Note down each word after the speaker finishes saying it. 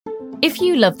If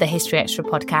you love the History Extra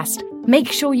podcast,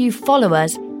 make sure you follow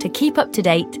us to keep up to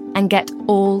date and get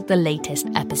all the latest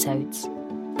episodes.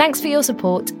 Thanks for your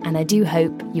support, and I do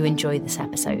hope you enjoy this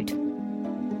episode.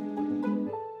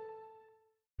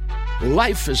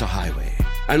 Life is a highway,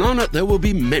 and on it there will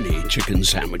be many chicken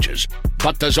sandwiches.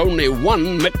 But there's only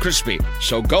one McCrispy.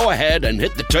 So go ahead and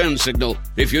hit the turn signal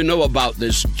if you know about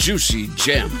this juicy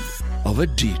gem of a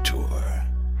detour.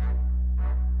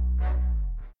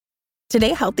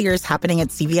 Today, Healthier is happening at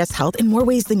CVS Health in more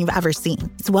ways than you've ever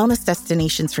seen. It's wellness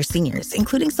destinations for seniors,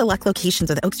 including select locations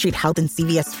with Oak Street Health and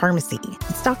CVS Pharmacy.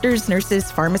 It's doctors,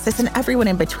 nurses, pharmacists, and everyone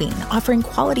in between, offering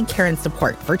quality care and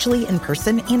support virtually, in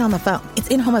person, and on the phone. It's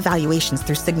in-home evaluations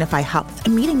through Signify Health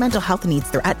and meeting mental health needs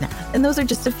through Aetna. And those are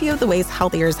just a few of the ways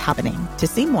Healthier is happening. To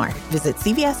see more, visit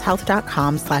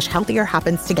cvshealth.com/healthier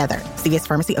happens together. CVS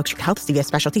Pharmacy, Oak Street Health, CVS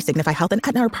Specialty, Signify Health, and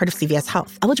Aetna are part of CVS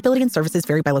Health. Eligibility and services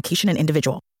vary by location and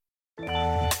individual.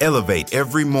 Elevate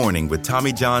every morning with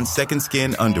Tommy John's Second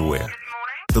Skin underwear.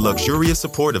 The luxurious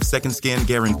support of Second Skin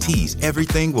guarantees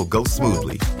everything will go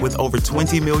smoothly. With over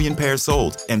 20 million pairs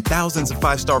sold and thousands of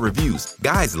 5-star reviews,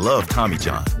 guys love Tommy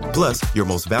John. Plus, your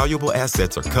most valuable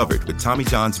assets are covered with Tommy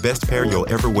John's best pair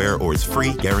you'll ever wear or its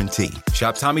free guarantee.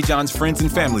 Shop Tommy John's Friends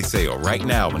and Family Sale right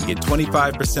now and get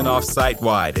 25% off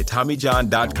site-wide at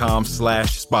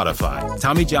TommyJohn.com/Spotify.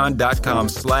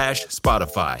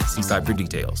 TommyJohn.com/Spotify. See site for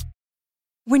details.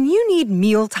 When you need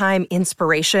mealtime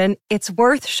inspiration, it's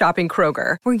worth shopping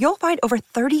Kroger, where you'll find over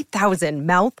 30,000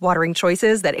 mouth-watering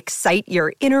choices that excite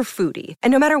your inner foodie.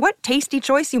 And no matter what tasty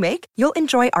choice you make, you'll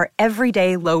enjoy our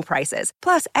everyday low prices,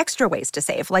 plus extra ways to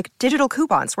save, like digital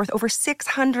coupons worth over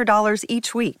 $600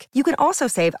 each week. You can also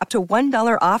save up to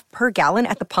 $1 off per gallon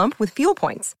at the pump with fuel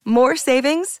points. More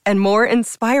savings and more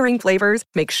inspiring flavors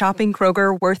make shopping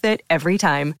Kroger worth it every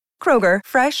time. Kroger,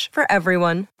 fresh for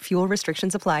everyone. Fuel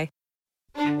restrictions apply.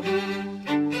 The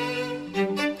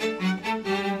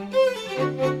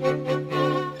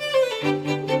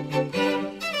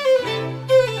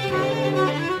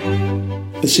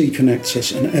sea connects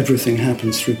us, and everything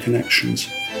happens through connections.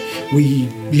 We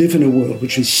live in a world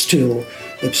which is still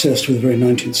obsessed with a very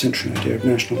 19th century idea of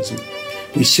nationalism.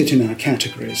 We sit in our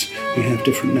categories, we have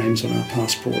different names on our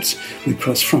passports, we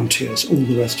cross frontiers, all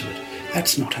the rest of it.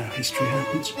 That's not how history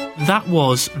happens. That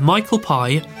was Michael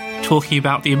Pye talking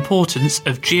about the importance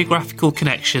of geographical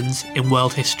connections in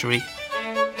world history.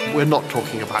 We're not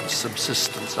talking about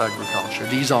subsistence agriculture.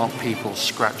 These aren't people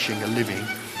scratching a living.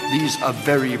 These are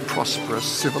very prosperous,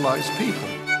 civilised people.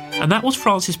 And that was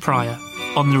Francis Pryor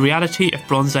on the reality of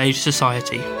Bronze Age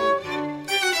society.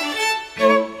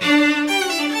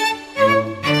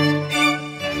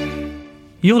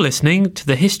 You're listening to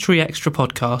the History Extra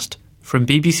podcast from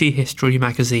BBC History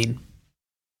magazine.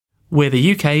 We're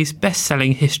the UK's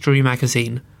best-selling history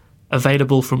magazine,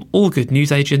 available from all good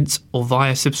newsagents or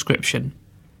via subscription.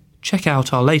 Check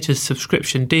out our latest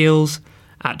subscription deals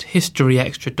at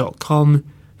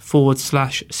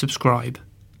historyextra.com/subscribe.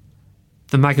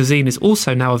 The magazine is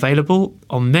also now available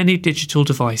on many digital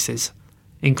devices,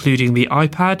 including the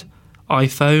iPad,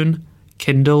 iPhone,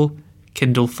 Kindle,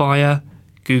 Kindle Fire,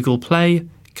 Google Play,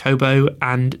 Kobo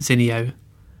and Zinio.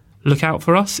 Look out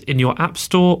for us in your App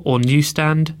Store or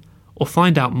newsstand, or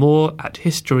find out more at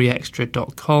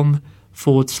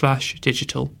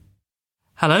historyextra.com/digital.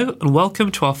 Hello and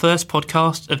welcome to our first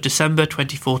podcast of December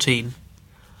 2014.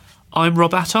 I'm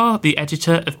Rob Attar, the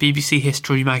editor of BBC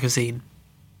History magazine.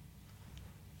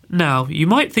 Now, you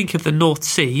might think of the North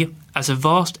Sea as a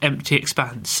vast empty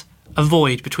expanse, a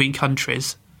void between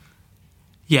countries.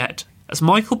 Yet, as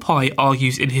Michael Pye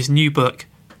argues in his new book,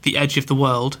 The Edge of the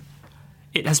World,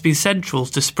 it has been central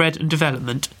to the spread and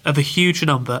development of a huge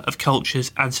number of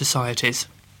cultures and societies.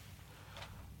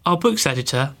 Our book's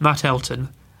editor, Matt Elton,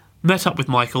 met up with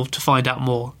Michael to find out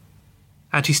more,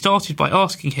 and he started by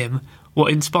asking him what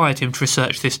inspired him to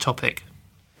research this topic.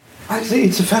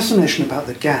 It's a fascination about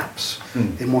the gaps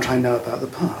in what I know about the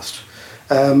past.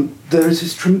 There is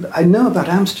this I know about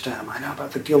Amsterdam, I know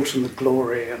about the guilt and the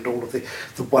glory and all of the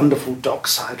wonderful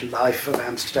dockside life of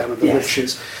Amsterdam and the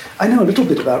riches. I know a little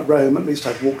bit about Rome, at least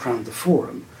I've walked around the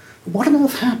Forum. But what on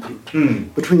earth happened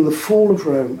between the fall of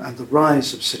Rome and the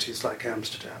rise of cities like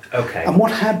Amsterdam? Okay. And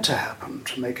what had to happen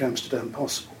to make Amsterdam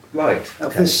possible? Right.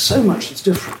 Okay. There's so much that's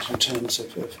different in terms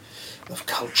of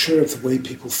culture, of the way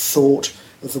people thought,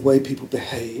 of the way people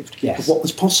behaved, of what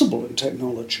was possible in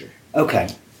technology. Okay.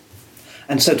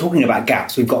 And so talking about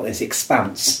gaps, we've got this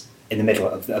expanse in the middle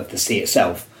of the sea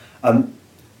itself.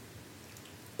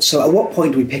 So at what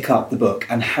point do we pick up the book,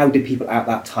 and how did people at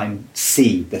that time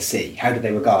see the sea? How did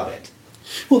they regard it?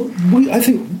 Well, I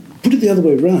think put it the other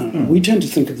way around. We tend to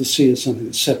think of the sea as something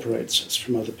that separates us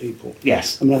from other people.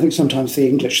 Yes. I mean, I think sometimes the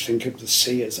English think of the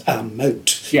sea as our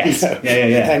moat. Yes.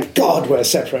 Yeah. Thank God we're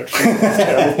separate from those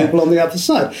terrible people on the other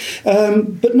side.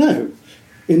 But no,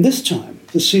 in this time,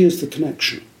 the sea is the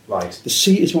connection. Right. The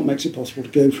sea is what makes it possible to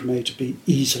go from A to B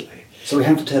easily. So we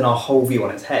have to turn our whole view on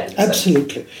its head.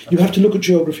 Absolutely. You have to look at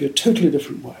geography a totally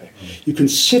different way. You can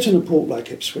sit in a port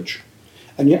like Ipswich,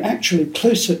 and you're actually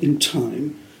closer in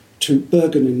time to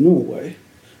Bergen in Norway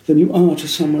than you are to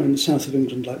somewhere in the south of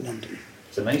England like London.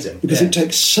 It's amazing. Because it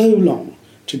takes so long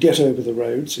to get over the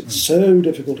roads. It's so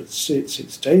difficult.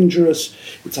 It's dangerous.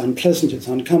 It's unpleasant. It's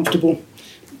uncomfortable.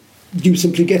 You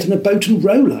simply get in a boat and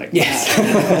row like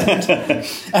that.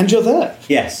 And you're there.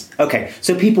 Yes. Okay.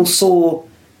 So people saw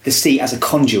the sea as a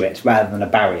conduit rather than a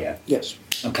barrier. Yes.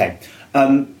 Okay.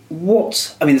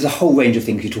 There's a whole range of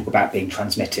things you talk about being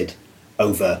transmitted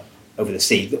over the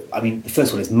sea. I mean, the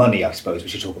first one is money, I suppose,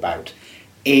 which you talk about.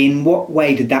 In what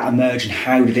way did that emerge and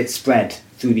how did it spread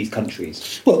through these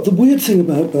countries? Well, the weird thing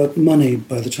about money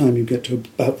by the time you get to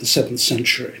about the 7th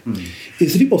century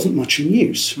is that it wasn't much in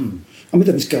use. I mean,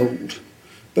 there was gold,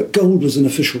 but gold was an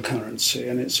official currency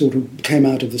and it sort of came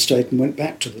out of the state and went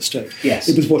back to the state. Yes.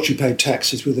 It was what you paid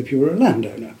taxes with if you were a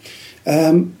landowner.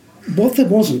 What there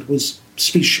wasn't was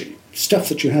specie, stuff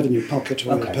that you had in your pocket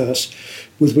or in your purse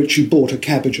with which you bought a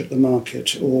cabbage at the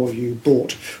market or you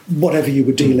bought whatever you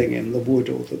were dealing in, the wood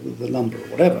or the lumber or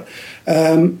whatever.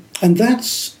 And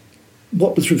that's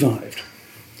what was revived.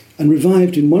 And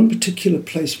revived in one particular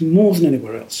place more than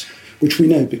anywhere else, which we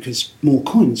know because more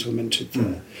coins were minted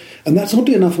there. And that's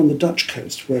oddly enough on the Dutch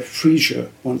coast where Frisia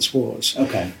once was.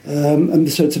 Okay.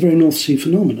 And so it's a very North Sea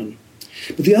phenomenon.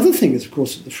 But the other thing is, of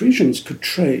course, that the Frisians could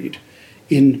trade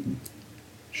in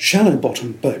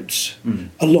shallow-bottomed boats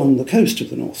along the coast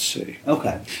of the North Sea.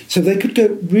 Okay. So they could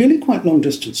go really quite long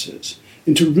distances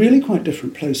into really quite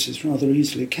different places rather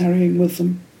easily, carrying with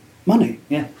them money.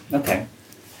 Yeah, okay.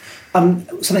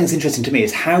 Something that's interesting to me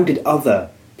is how did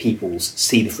other peoples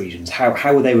see the Frisians?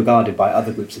 How were they regarded by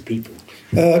other groups of people?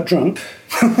 Drunk.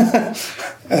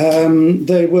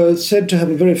 They were said to have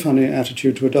a very funny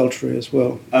attitude to adultery as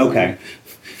well. Okay.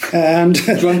 And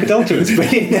drunk adulterers,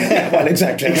 brilliant. Well,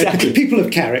 exactly. People of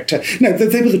character. No,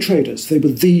 they were the traders. They were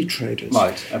the traders.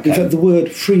 Right, okay. In fact, the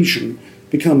word Frisian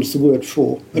becomes the word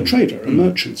for a trader, a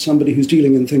merchant, somebody who's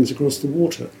dealing in things across the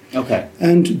water. Okay.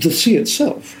 And the sea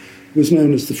itself was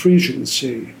known as the Frisian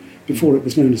Sea before it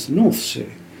was known as the North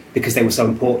Sea. Because they were so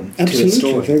important to its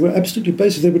story. Absolutely. They were absolutely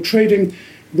basic. They were trading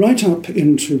right up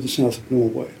into the south of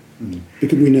Norway.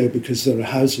 Because we know because there are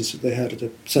houses that they had at a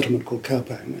settlement called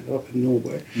Kaupang up in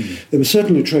Norway. They were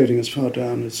certainly trading as far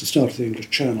down as the start of the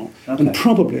English Channel and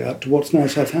probably out to what's now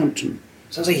Southampton.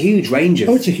 So it's a huge range of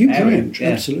it's a huge area. range,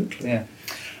 absolutely. Yeah.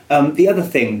 The other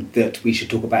thing that we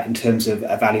should talk about in terms of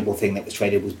a valuable thing that was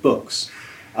traded was books.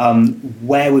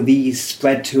 Where were these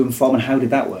spread to and from and how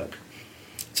did that work?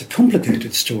 It's a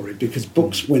complicated story because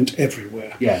books went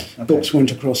everywhere. Yeah, okay. Books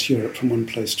went across Europe from one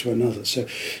place to another. So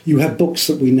you have books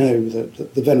that we know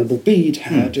that the Venerable Bede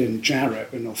had in Jarrow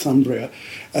in Northumbria,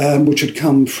 which had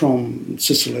come from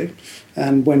Sicily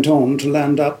and went on to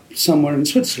land up somewhere in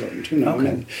Switzerland,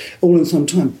 and all in some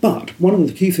time. But one of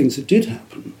the key things that did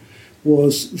happen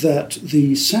was that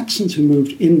the Saxons who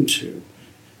moved into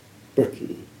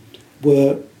Britain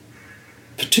were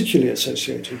particularly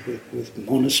associated with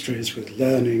monasteries, with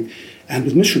learning, and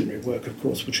with missionary work, of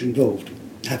course, which involved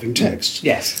having texts.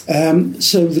 Yes.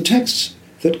 So the texts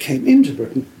that came into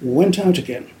Britain went out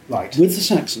again with the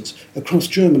Saxons across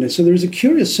Germany. So there is a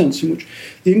curious sense in which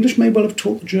the English may well have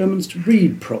taught the Germans to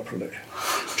read properly,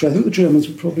 which I think the Germans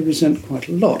would probably resent quite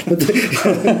a lot. But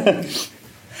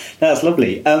that's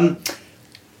lovely.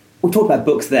 We talked about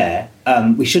books there.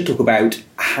 We should talk about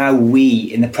how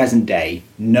we, in the present day,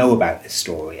 know about this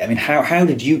story. I mean, how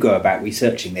did you go about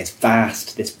researching this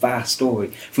vast story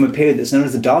from a period that's known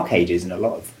as the Dark Ages in a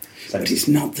lot of senses? But it's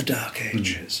not the Dark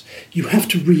Ages. You have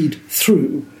to read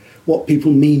through what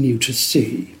people mean you to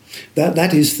see.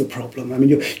 That is the problem. I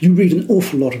mean, you read an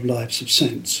awful lot of Lives of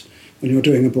Saints when you're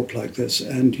doing a book like this,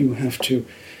 and you have to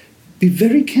be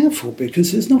very careful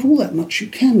because there's not all that much you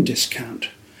can discount.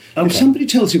 Okay. If somebody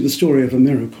tells you the story of a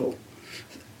miracle,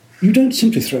 you don't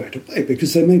simply throw it away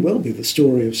because there may well be the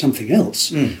story of something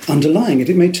else underlying it.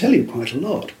 It may tell you quite a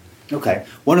lot. Okay.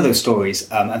 One of those stories,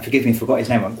 and forgive me if I forgot his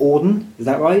name, Audun, is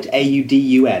that right?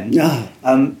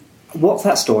 Audun. What's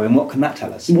that story and what can that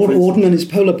tell us? Audun and his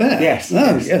polar bear. Yes.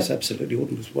 Yes, absolutely.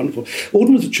 Audun was wonderful.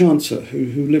 Audun was a chancer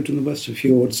who lived in the western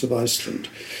fjords of Iceland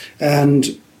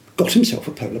and got himself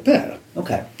a polar bear.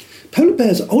 Okay. polar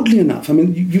bears, oddly enough, I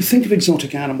mean, you think of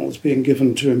exotic animals being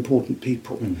given to important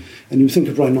people, and you think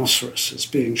of rhinoceroses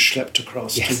being schlepped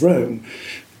across to Rome.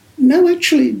 No,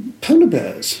 actually, polar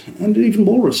bears, and even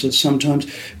walruses sometimes,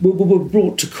 were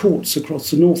brought to courts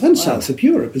across the north and south of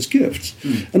Europe as gifts.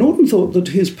 And Auden thought that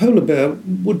his polar bear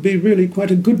would be really quite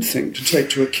a good thing to take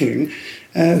to a king,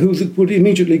 who would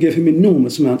immediately give him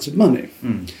enormous amounts of money.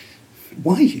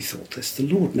 Why he thought this, the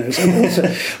Lord knows.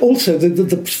 And also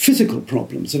the physical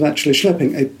problems of actually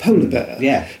schlepping a polar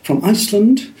bear from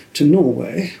Iceland to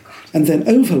Norway, and then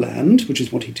overland, which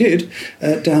is what he did,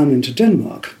 down into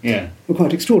Denmark, were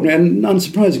quite extraordinary. And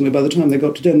unsurprisingly, by the time they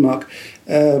got to Denmark,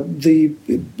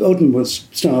 Auden was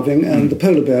starving, and the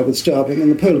polar bear was starving, and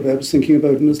the polar bear was thinking of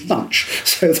Auden as lunch.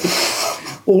 So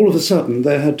all of a sudden,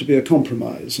 there had to be a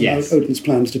compromise. And Oden's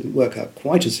plans didn't work out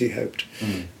quite as he hoped.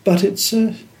 But it's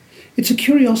a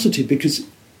curiosity, because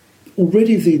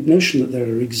already the notion that there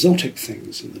are exotic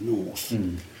things in the north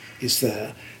is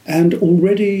there, and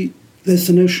already there's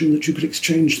the notion that you could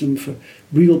exchange them for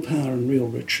real power and real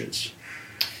riches.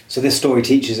 So this story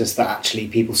teaches us that actually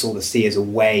people saw the sea as a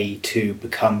way to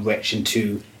become rich and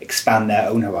to expand their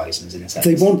own horizons, in a sense.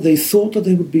 They thought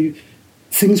that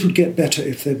things would get better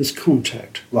if there was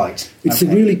contact. Right. It's a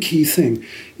really key thing.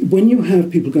 When you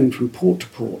have people going from port to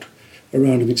port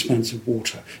around an expanse of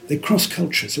water, they cross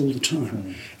cultures all the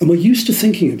time. And we're used to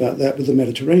thinking about that with the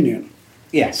Mediterranean.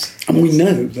 Yes. And we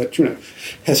know that,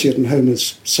 Hesiod and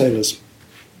Homer's sailors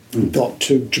got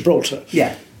to Gibraltar.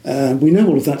 Yeah. We know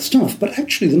all of that stuff. But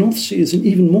actually, the North Sea is an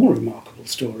even more remarkable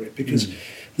story, because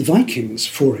the Vikings,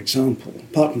 for example,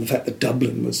 apart from the fact that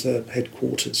Dublin was their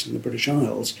headquarters in the British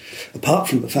Isles, apart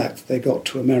from the fact that they got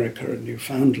to America and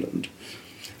Newfoundland,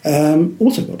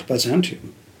 also got to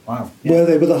Byzantium. Wow. Where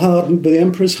they were the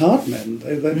emperor's hard men.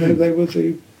 They were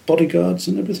the bodyguards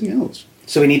and everything else.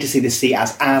 So we need to see the sea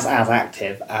as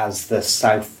active as the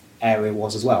south area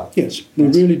was as well. Yes, we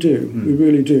really do. We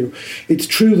really do. It's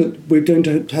true that we're going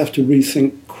to have to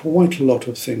rethink quite a lot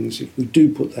of things if we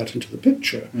do put that into the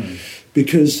picture,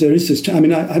 because there is this. I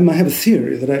have a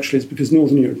theory that actually it's because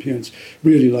Northern Europeans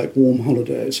really like warm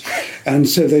holidays, and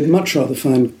so they'd much rather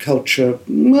find culture,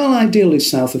 well, ideally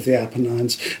south of the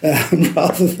Apennines,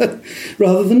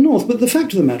 rather than north. But the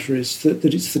fact of the matter is that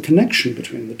it's the connection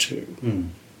between the two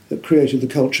that created the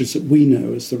cultures that we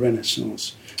know as the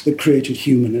Renaissance, that created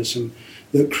humanism,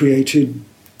 that created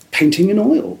painting in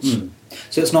oils.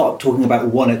 So it's not talking about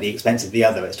one at the expense of the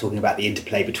other, it's talking about the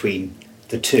interplay between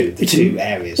the two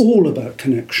areas. It's all about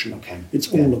connection. Okay. It's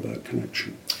all about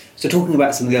connection. So talking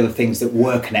about some of the other things that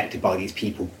were connected by these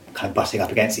people kind of butting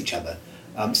up against each other,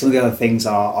 some of the other things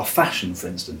are fashion, for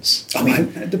instance.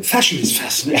 The fashion is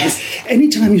fascinating.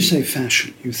 Anytime you say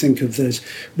fashion, you think of those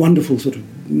wonderful sort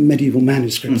of medieval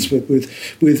manuscripts with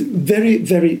very,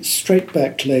 very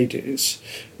straight-backed ladies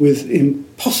with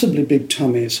impossibly big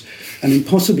tummies and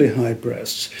impossibly high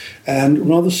breasts and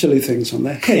rather silly things on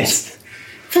their heads. Yes.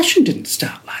 Fashion didn't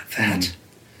start like that.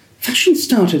 Fashion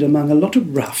started among a lot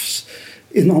of roughs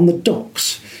on the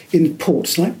docks in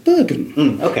ports like Bergen.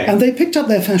 And they picked up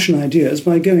their fashion ideas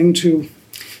by going to,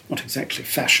 not exactly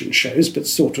fashion shows, but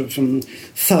sort of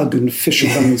thug and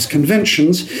fishermen's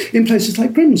conventions in places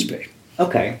like Grimsby.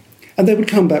 Okay. And they would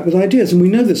come back with ideas, and we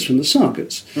know this from the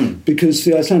sagas, because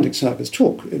the Icelandic sagas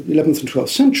talk, 11th and 12th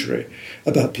century,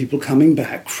 about people coming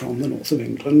back from the north of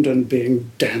England and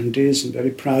being dandies and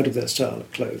very proud of their style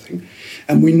of clothing.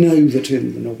 And we know that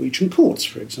in the Norwegian courts,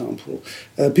 for example,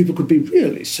 people could be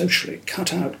really socially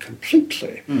cut out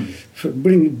completely for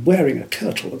wearing a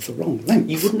kirtle of the wrong length.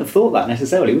 You wouldn't have thought that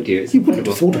necessarily, would you? You wouldn't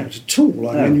have thought of it at all.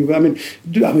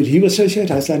 Do you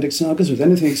associate Icelandic sagas with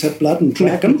anything except blood and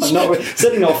dragons?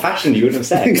 Certainly not fashion, you would have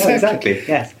said. Exactly.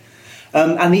 Yes.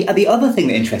 And the other thing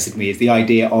that interested me is the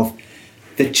idea of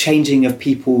the changing of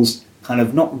people's kind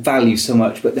of not values so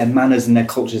much, but their manners and their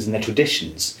cultures and their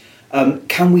traditions.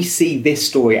 Can we see this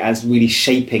story as really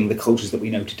shaping the cultures that we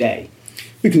know today?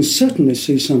 We can certainly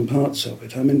see some parts of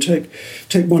it. I mean, take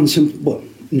one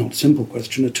not simple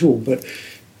question at all, but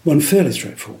one fairly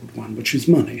straightforward one, which is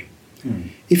money.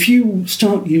 If you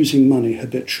start using money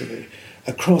habitually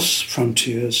across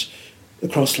frontiers,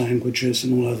 across languages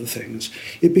and all other things,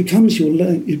 it becomes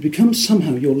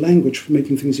somehow your language for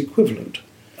making things equivalent.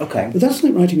 Okay. But that's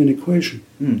like writing an equation.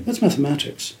 That's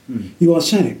mathematics. You are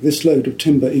saying this load of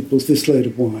timber equals this load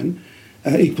of wine,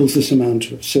 equals this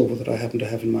amount of silver that I happen to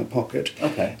have in my pocket.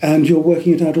 Okay. And you're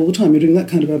working it out all the time. You're doing that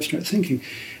kind of abstract thinking.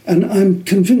 And I'm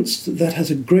convinced that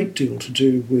has a great deal to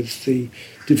do with the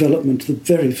development, the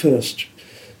very first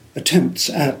attempts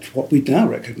at what we now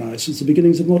recognise as the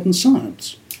beginnings of modern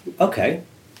science. Okay.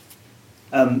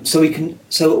 So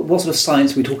what sort of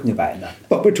science are we talking about in that?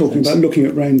 But we're talking about looking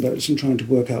at rainbows and trying to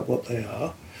work out what they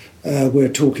are. We're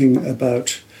talking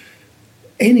about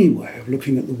any way of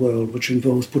looking at the world which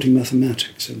involves putting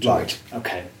mathematics into it. Right,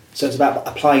 okay. So it's about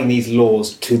applying these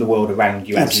laws to the world around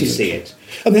you as you see it.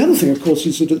 And the other thing, of course,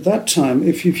 is that at that time,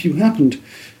 if you happened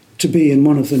to be in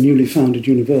one of the newly founded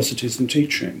universities and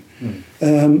teaching,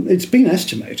 it's been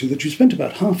estimated that you spent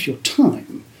about half your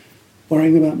time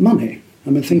worrying about money. I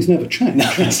mean, things never change.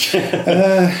 No, that's true.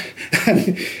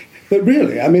 But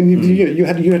really, I mean, you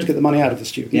had to get the money out of the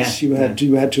students. Yeah,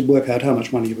 you had to work out how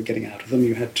much money you were getting out of them.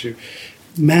 You had to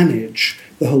manage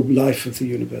the whole life of the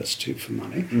university for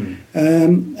money.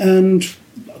 And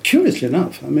curiously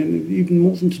enough, I mean, even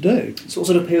more than today. So what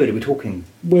sort of period are we talking?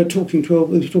 We're talking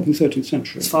 13th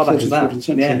century. As far back as that? 14th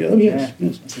century. Yeah. Oh, yes,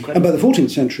 yes. That's incredible. And by the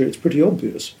 14th century, it's pretty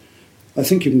obvious. I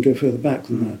think you can go further back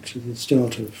than that, to the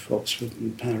start of Oxford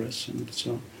and Paris and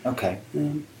so on. Okay.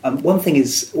 One thing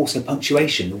is also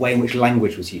punctuation, the way in which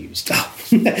language was used.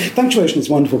 Punctuation is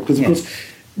wonderful because, of course,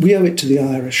 we owe it to the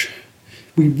Irish.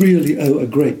 We really owe a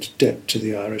great debt to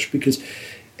the Irish because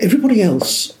everybody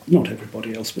else, not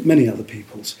everybody else, but many other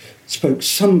peoples, spoke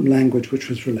some language which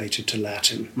was related to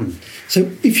Latin.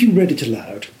 So if you read it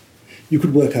aloud, you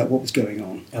could work out what was going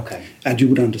on. Okay. And you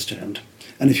would understand.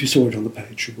 And if you saw it on the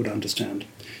page, you would understand.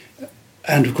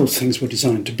 And, of course, things were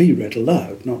designed to be read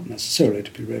aloud, not necessarily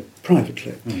to be read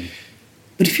privately.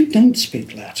 But if you don't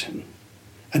speak Latin,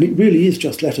 and it really is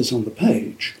just letters on the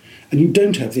page, and you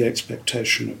don't have the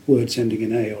expectation of words ending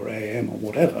in A or AM or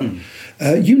whatever,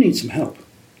 you need some help.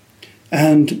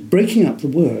 And breaking up the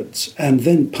words and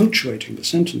then punctuating the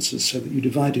sentences so that you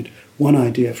divided one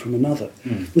idea from another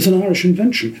was an Irish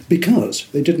invention because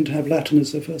they didn't have Latin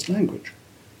as their first language.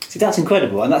 See, that's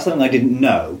incredible, and that's something I didn't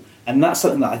know. And that's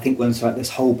something that I think runs throughout this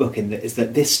whole book, is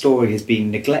that this story has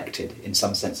been neglected in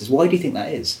some senses. Why do you think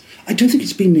that is? I don't think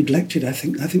it's been neglected. I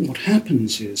think what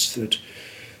happens is that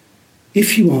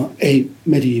if you are a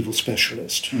medieval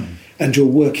specialist and you're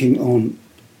working on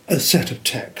a set of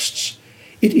texts,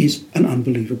 it is an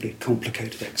unbelievably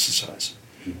complicated exercise.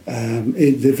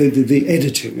 The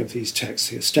editing of these texts,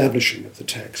 the establishing of the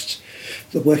texts,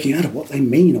 the working out of what they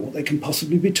mean or what they can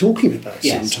possibly be talking about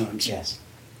sometimes. Yes.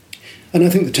 And I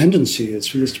think the tendency is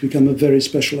for this to become a very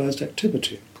specialised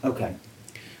activity. Okay.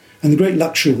 And the great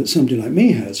luxury that somebody like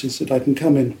me has is that I can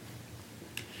come in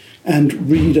and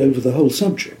read over the whole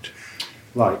subject.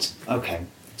 Right, okay.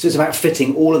 So it's about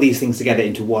fitting all of these things together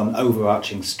into one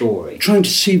overarching story. Trying to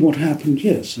see what happened,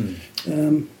 yes.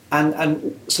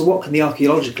 And so what can the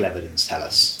archaeological evidence tell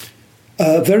us?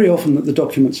 Very often that the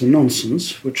documents are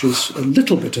nonsense, which is a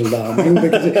little bit alarming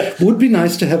because it would be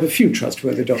nice to have a few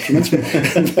trustworthy documents.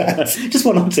 Just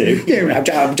one or two? Yeah,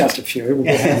 just a few. It would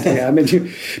be handy. I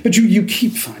mean, but you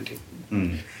keep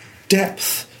finding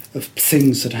depth of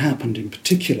things that happened in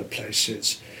particular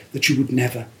places that you would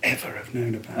never, ever have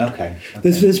known about. Okay.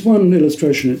 There's one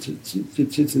illustration,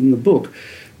 it's in the book,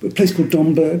 a place called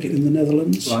Domburg in the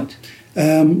Netherlands. Right.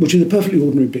 Which is a perfectly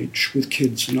ordinary beach with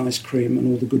kids and ice cream and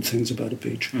all the good things about a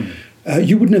beach.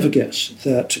 You would never guess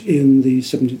that in the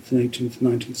 17th and 18th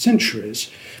and 19th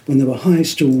centuries, when there were high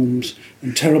storms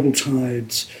and terrible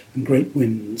tides and great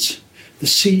winds, the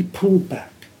sea pulled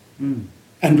back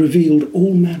and revealed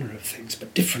all manner of things,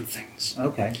 but different things.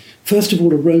 Okay. First of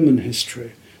all, a Roman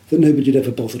history that nobody had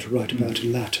ever bothered to write about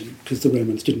in Latin, because the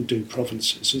Romans didn't do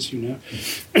provinces, as you know.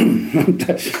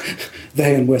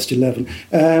 They and West 11.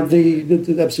 Absolutely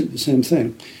the same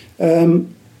thing. A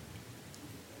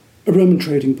Roman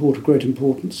trading port of great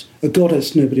importance, a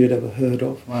goddess nobody had ever heard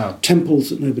of,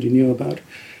 temples that nobody knew about,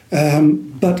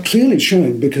 but clearly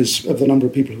showing, because of the number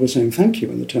of people who were saying thank you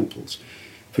in the temples,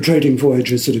 for trading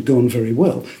voyages that had gone very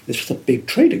well. This was a big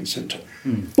trading centre.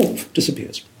 Boom,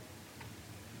 disappears.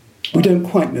 We don't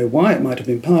quite know why. It might have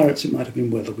been pirates, it might have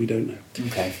been weather, we don't know.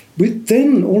 Okay.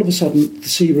 Then, all of a sudden, the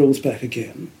sea rolls back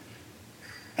again,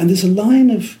 and there's a line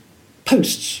of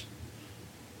posts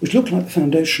which look like the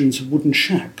foundations of wooden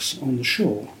shacks on the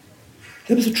shore.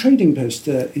 There was a trading post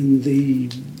there in the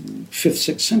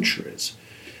 5th, 6th centuries,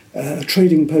 a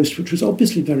trading post which was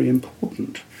obviously very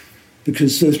important,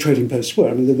 because those trading posts were,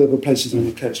 I mean, there were places on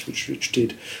the coast which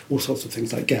did all sorts of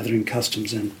things like gathering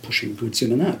customs and pushing goods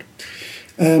in and out.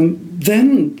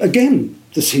 Then, again,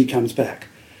 the sea comes back,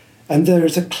 and there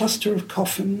is a cluster of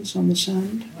coffins on the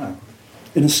sand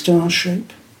in a star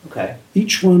shape,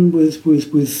 each one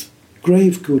with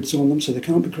grave goods on them, so they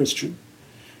can't be Christian,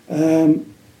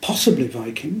 possibly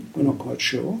Viking, we're not quite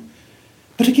sure.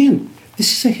 But again,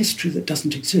 this is a history that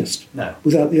doesn't exist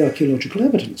without the archaeological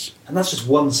evidence. And that's just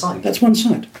one site? That's one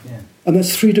site. Yeah. And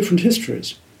that's 3 different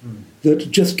histories.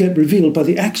 that just get revealed by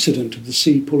the accident of the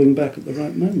sea pulling back at the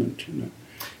right moment, you know.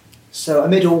 So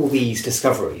amid all these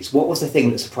discoveries, what was the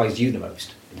thing that surprised you the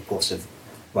most in the course of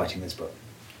writing this book?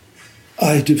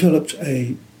 I developed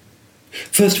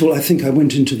First of all, I think I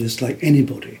went into this like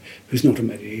anybody who's not a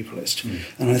medievalist.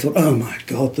 And I thought, oh my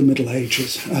God, the Middle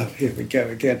Ages. Oh, here we go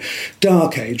again.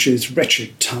 Dark Ages,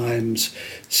 wretched times,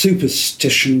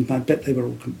 superstition. I bet they were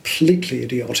all completely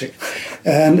idiotic.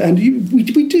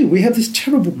 We have this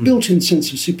terrible built-in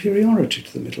sense of superiority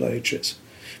to the Middle Ages.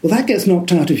 Well, that gets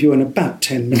knocked out of you in about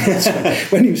 10 minutes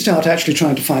when you start actually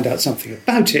trying to find out something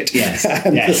about it. Yes.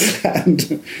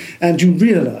 And you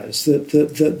realise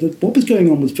that what was going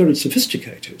on was very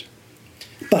sophisticated.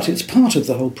 But it's part of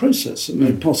the whole process that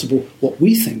made possible what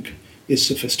we think is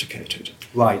sophisticated.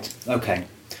 Right, OK.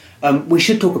 We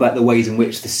should talk about the ways in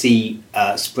which the sea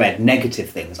spread negative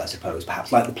things, I suppose,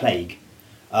 perhaps like the plague.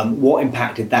 What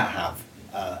impact did that have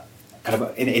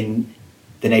in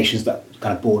the nations that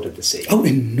kind of bordered the sea? Oh,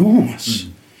 enormous.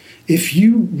 If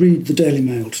you read the Daily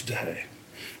Mail today,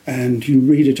 and you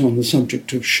read it on the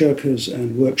subject of shirkers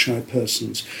and work-shy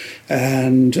persons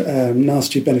and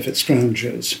nasty benefit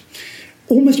scroungers,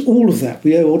 almost all of that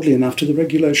we owe, oddly enough, to the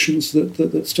regulations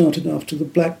that started after the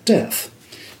Black Death.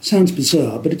 Sounds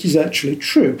bizarre, but it is actually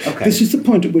true. Okay. This is the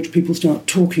point at which people start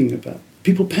talking about.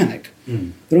 People panic.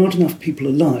 There aren't enough people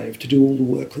alive to do all the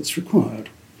work that's required.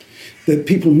 The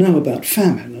people know about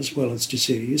famine as well as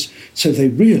disease, so they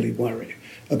really worry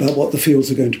about what the fields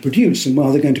are going to produce and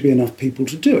are there going to be enough people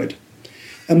to do it.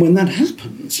 And when that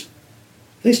happens,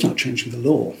 they start changing the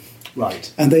law.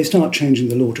 Right. And they start changing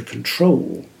the law to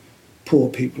control poor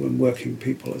people and working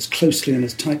people as closely and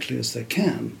as tightly as they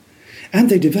can. And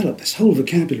they develop this whole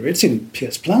vocabulary. It's in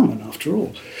Piers Plowman, after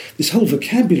all. This whole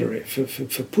vocabulary for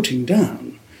putting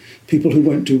down people who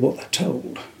won't do what they're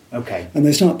told. Okay. And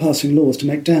they start passing laws to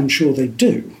make damn sure they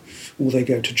do, or they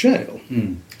go to jail.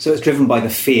 So it's driven by the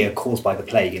fear caused by the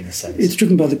plague, in a sense? It's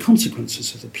driven by the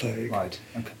consequences of the plague. Right,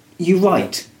 okay. You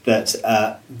write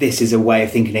that this is a way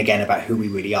of thinking again about who we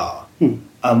really are.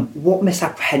 What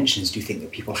misapprehensions do you think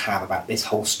that people have about this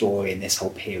whole story and this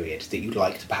whole period that you'd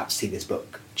like to perhaps see this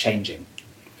book changing?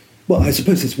 Well, I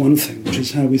suppose there's one thing, which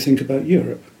is how we think about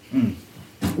Europe. When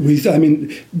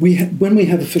we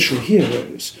have official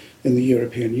heroes in the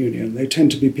European Union, they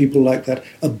tend to be people like that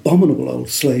abominable old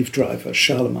slave driver,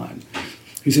 Charlemagne,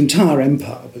 whose entire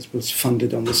empire was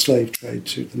funded on the slave trade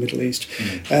to the Middle East,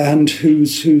 and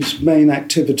whose main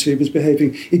activity was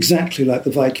behaving exactly like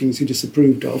the Vikings he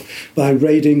disapproved of, by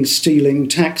raiding, stealing,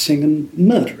 taxing, and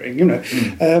murdering, you know.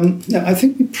 I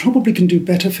think we probably can do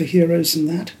better for heroes than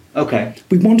that. Okay.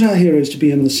 We want our heroes to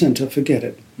be in the centre, forget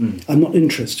it. I'm not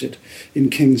interested in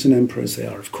kings and emperors. They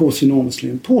are, of course, enormously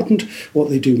important.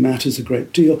 What they do matters a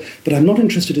great deal, but I'm not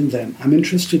interested in them. I'm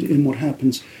interested in what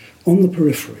happens on the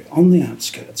periphery, on the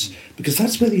outskirts, because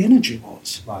that's where the energy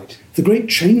was. Right. The great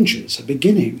changes are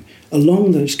beginning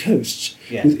along those coasts,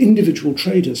 with individual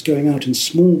traders going out in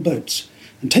small boats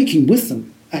and taking with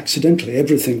them, accidentally,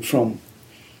 everything from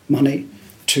money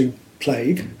to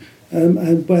plague,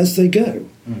 as they go.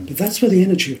 But that's where the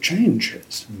energy of change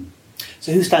is.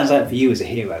 So who stands out for you as a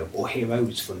hero, or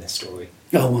heroes from this story?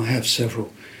 Oh, I have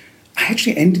several. I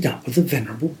actually ended up with the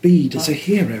Venerable Bede as a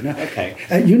hero. Now, okay.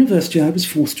 At university, I was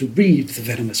forced to read the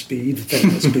Venomous Bede,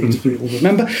 as we all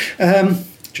remember.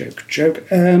 Joke.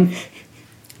 And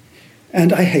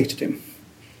I hated him.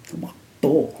 What a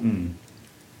bore.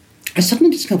 I suddenly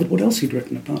discovered what else he'd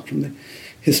written apart from the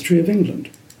history of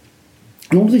England.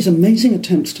 And all these amazing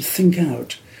attempts to think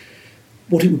out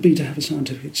what it would be to have a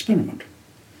scientific experiment.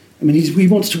 I mean, he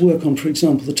wants to work on, for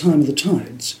example, the time of the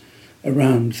tides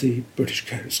around the British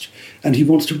coast, and he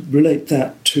wants to relate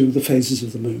that to the phases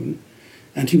of the moon,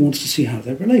 and he wants to see how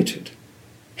they're related.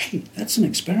 Hey, that's an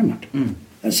experiment.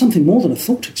 That's something more than a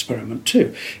thought experiment,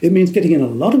 too. It means getting in a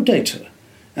lot of data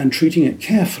and treating it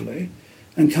carefully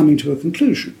and coming to a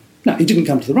conclusion. Now, he didn't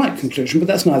come to the right conclusion, but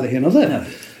that's neither here nor there.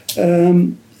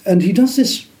 No. And he does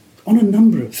this on a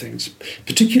number of things,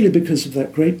 particularly because of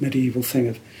that great medieval thing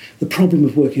of the problem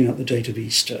of working out the date of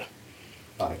Easter.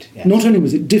 Right, yes. Not only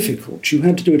was it difficult, you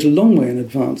had to do it a long way in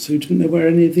advance, so you didn't know where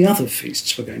any of the other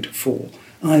feasts were going to fall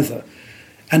either.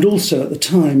 And also, at the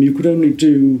time, you could only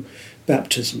do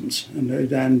baptisms and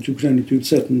you could only do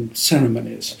certain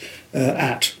ceremonies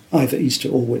at either Easter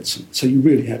or Whitsun. So you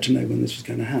really had to know when this was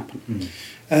going to happen.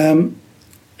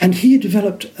 And he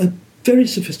developed a very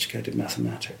sophisticated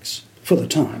mathematics for the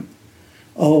time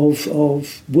of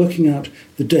working out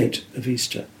the date of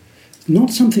Easter.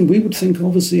 Not something we would think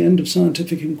of as the end of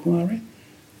scientific inquiry,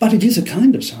 but it is a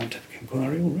kind of scientific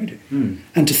inquiry already.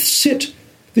 And to sit,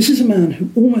 this is a man who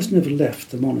almost never left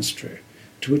the monastery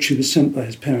to which he was sent by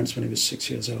his parents when he was 6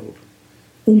 years old.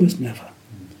 Almost never.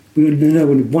 We know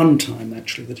only one time,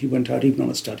 actually, that he went out even on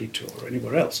a study tour or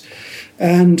anywhere else.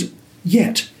 And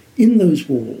yet, in those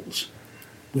walls,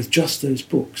 with just those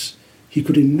books, he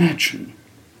could imagine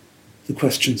the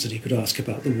questions that he could ask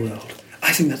about the world.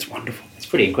 I think that's wonderful. It's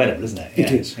pretty incredible, isn't it?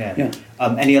 It is, yeah.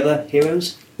 Any other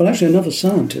heroes? Well, actually,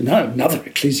 another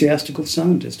ecclesiastical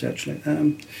scientist, actually,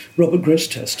 Robert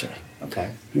Grosseteste,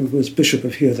 who was Bishop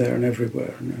of Here, There and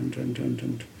Everywhere,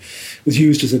 and was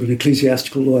used as an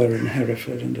ecclesiastical lawyer in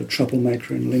Hereford and a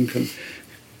troublemaker in Lincoln.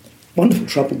 Wonderful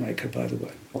troublemaker, by the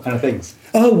way. What kind of things?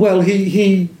 Oh, well,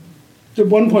 he at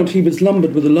one point he was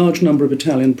lumbered with a large number of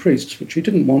Italian priests, which he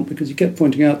didn't want because he kept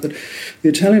pointing out that the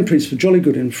Italian priests were jolly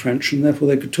good in French and therefore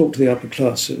they could talk to the upper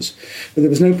classes. But there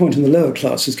was no point in the lower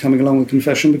classes coming along with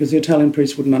confession because the Italian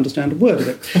priests wouldn't understand a word of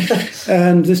it.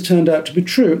 And this turned out to be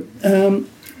true.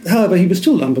 However, he was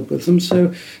still lumbered with them,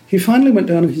 so he finally went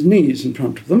down on his knees in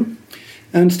front of them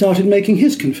and started making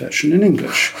his confession in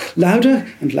English, louder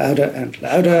and louder and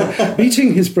louder,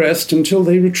 beating his breast until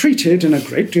they retreated in a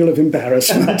great deal of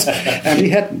embarrassment, and he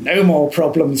had no more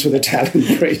problems with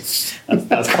Italian priests.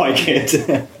 That's quite good.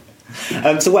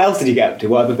 So what else did he get up to?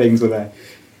 What other things were there?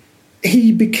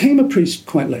 He became a priest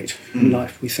quite late in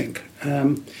life, we think.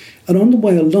 And on the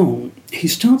way along, he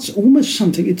starts almost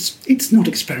something, it's not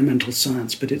experimental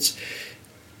science, but it's,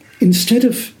 instead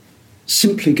of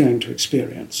simply going to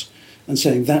experience and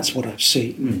saying, that's what I've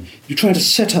seen, you try to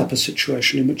set up a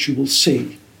situation in which you will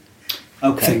see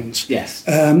things. Yes.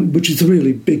 Which is the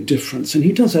really big difference. And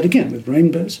he does that again with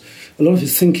rainbows. A lot of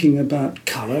his thinking about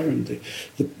colour and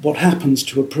what happens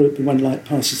to when light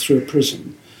passes through a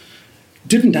prism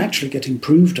didn't actually get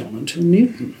improved on until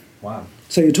Newton. Wow.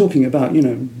 So you're talking about,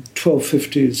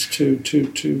 1250s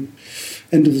to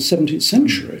end of the 17th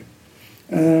century.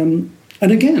 And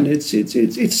again,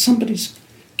 it's somebody's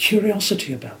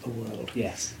curiosity about the world.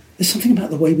 Yes. There's something about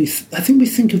the way I think we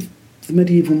think of the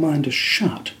medieval mind as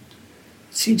shut.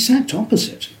 It's the exact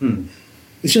opposite.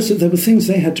 It's just that there were things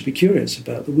they had to be curious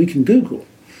about that we can Google.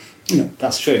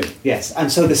 That's true, yes. And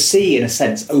so the sea, in a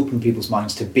sense, opened people's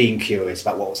minds to being curious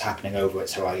about what was happening over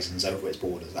its horizons, over its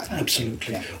borders.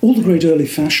 Absolutely. Yeah. All the great early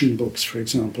fashion books, for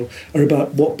example, are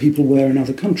about what people wear in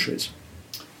other countries.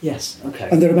 Yes, okay.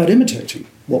 And they're about imitating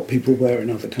what people wear in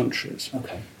other countries.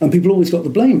 Okay. And people always got the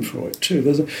blame for it, too.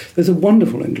 There's a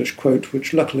wonderful English quote,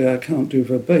 which luckily I can't do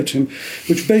verbatim,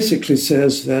 which basically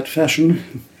says that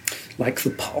fashion, like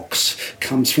the pox,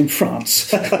 comes from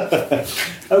France.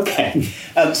 Okay.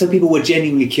 So people were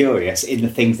genuinely curious in the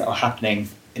things that were happening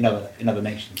in other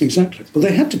nations. Exactly. Well,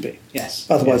 they had to be. Yes.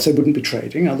 Otherwise they wouldn't be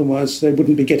trading. Otherwise they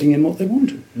wouldn't be getting in what they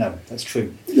wanted. No, that's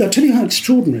true. I'll tell you how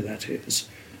extraordinary that is.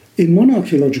 In one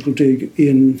archaeological dig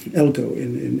in Elgo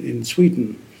in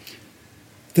Sweden,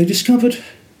 they discovered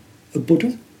a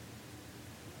Buddha,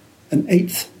 an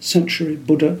 8th century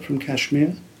Buddha from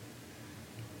Kashmir.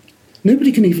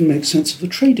 Nobody can even make sense of the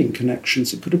trading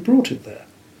connections that could have brought it there.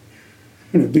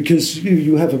 Because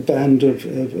you have a band of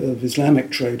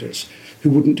Islamic traders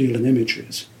who wouldn't deal in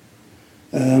images.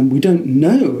 We don't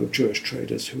know of Jewish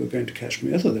traders who were going to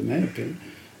Kashmir, though there may have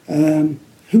been,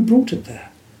 who brought it there.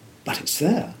 But it's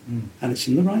there, and it's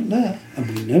in the right layer, and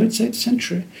we know it's 8th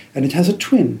century, and it has a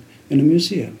twin in a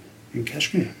museum in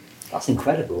Kashmir. That's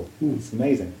incredible. It's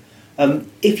amazing.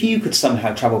 If you could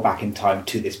somehow travel back in time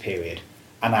to this period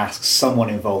and ask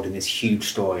someone involved in this huge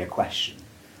story a question,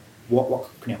 what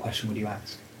kind of question would you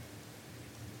ask?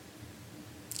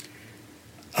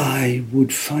 I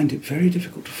would find it very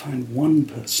difficult to find one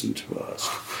person to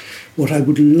ask. What I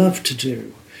would love to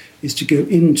do is to go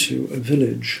into a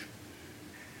village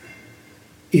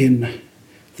in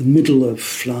the middle of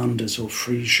Flanders or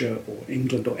Frisia or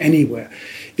England or anywhere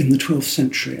in the 12th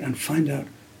century and find out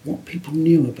what people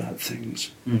knew about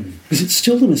things. Because it's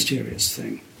still the mysterious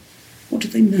thing. What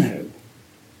did they know?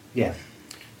 Yeah.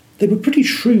 They were pretty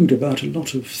shrewd about a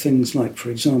lot of things like,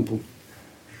 for example,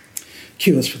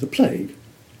 cures for the plague.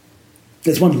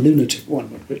 There's one lunatic one,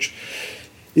 which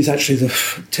is actually the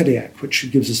Tediac,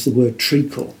 which gives us the word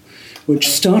treacle, which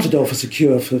started off as a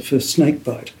cure for snake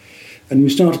bite. And you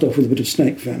started off with a bit of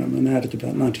snake venom and added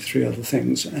about 93 other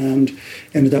things and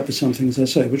ended up with something, as I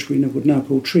say, which we would now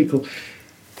call treacle.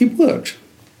 It worked.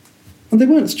 And they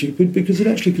weren't stupid because it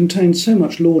actually contained so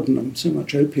much laudanum, so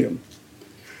much opium,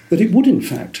 that it would in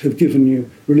fact have given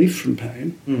you relief from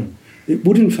pain. It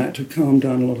would in fact have calmed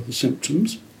down a lot of the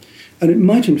symptoms. And it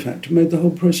might in fact have made the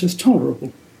whole process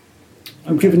tolerable.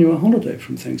 and given you a holiday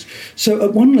from things. So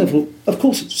at one level, of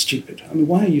course it's stupid. I mean,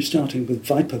 why are you starting with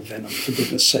viper venom, for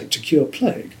goodness sake, to cure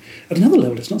plague? At another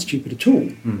level, it's not stupid at all.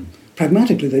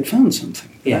 Pragmatically, they'd found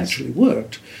something that actually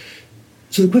worked.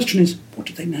 So the question is, what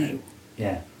do they know?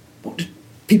 Yeah. What did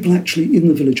people actually in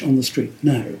the village on the street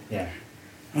know? Yeah.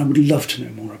 I would love to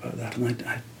know more about that, and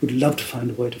I would love to find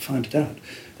a way to find it out.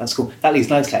 That's cool. That leads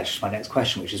nicely actually to my next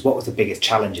question, which is, what was the biggest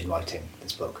challenge in writing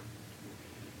this book?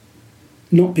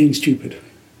 Not being stupid.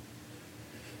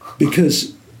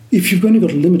 Because if you've only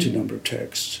got a limited number of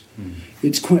texts,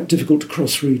 it's quite difficult to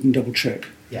cross-read and double-check.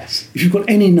 Yes. If you've got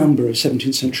any number of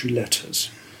 17th century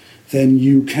letters, then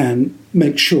you can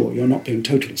make sure you're not being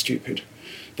totally stupid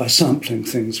by sampling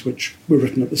things which were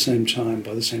written at the same time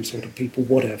by the same sort of people,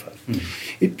 whatever.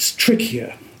 It's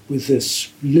trickier with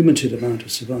this limited amount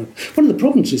of survival. One of the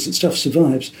problems is that stuff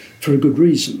survives for a good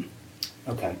reason.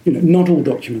 Okay. You know, not all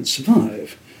documents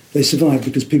survive. They survive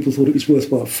because people thought it was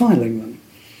worthwhile filing them.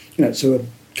 You know, so a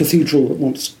cathedral that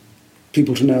wants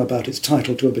people to know about its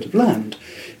title to a bit of land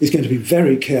is going to be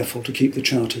very careful to keep the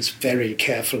charters very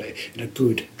carefully in a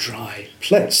good, dry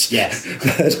place. Yes.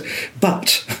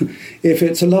 But if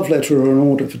it's a love letter or an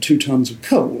order for 2 tons of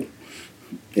coal,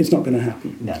 it's not going to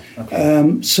happen. No.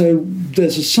 Okay. So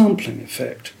there's a sampling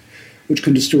effect which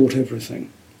can distort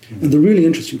everything. And the really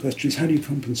interesting question is, how do you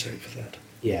compensate for that?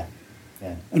 Yeah.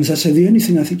 Yeah. And as I say, the only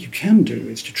thing I think you can do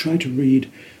is to try to read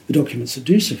the documents that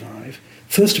do survive,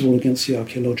 first of all against the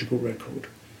archaeological record,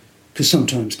 because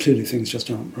sometimes clearly things just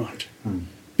aren't right.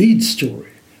 Bede's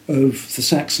story of the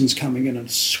Saxons coming in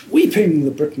and sweeping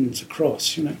the Britons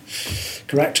across, you know,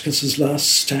 Caractacus's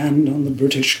last stand on the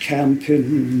British camp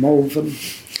in Malvern.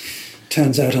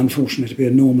 Turns out, unfortunately, to be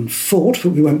a Norman fort,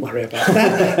 but we won't worry about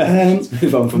that. Let's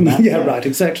move on from that. Yeah, right,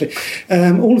 exactly.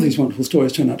 All of these wonderful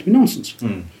stories turn out to be nonsense.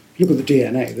 Look at the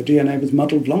DNA. The DNA was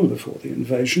muddled long before the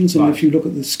invasions, and if you look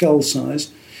at the skull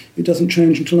size, it doesn't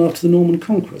change until after the Norman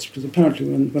conquest, because apparently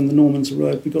when the Normans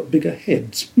arrived, we got bigger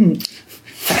heads.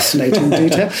 Fascinating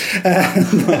detail.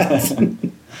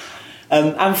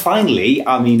 And finally,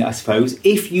 I mean, I suppose,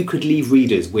 if you could leave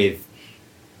readers with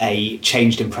a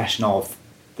changed impression of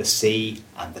the sea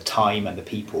and the time and the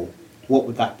people, what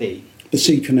would that be? The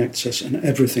sea connects us, and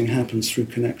everything happens through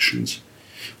connections.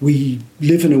 We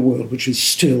live in a world which is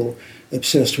still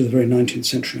obsessed with a very 19th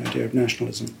century idea of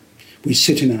nationalism. We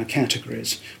sit in our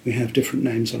categories, we have different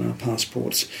names on our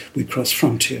passports, we cross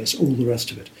frontiers, all the rest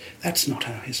of it. That's not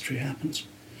how history happens.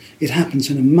 It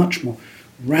happens in a much more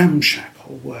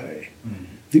ramshackle way.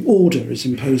 The order is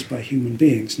imposed by human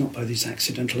beings, not by these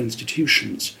accidental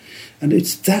institutions. And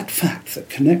it's that fact that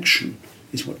connection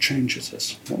is what changes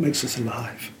us, what makes us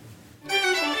alive.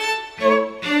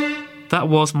 That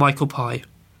was Michael Pye.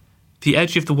 The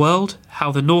Edge of the World,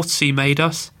 How the North Sea Made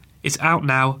Us, is out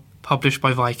now, published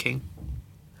by Viking.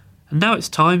 And now it's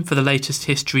time for the latest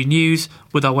history news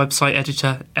with our website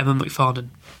editor, Emma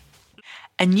McFarlane.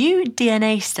 A new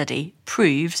DNA study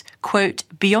proves, quote,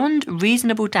 beyond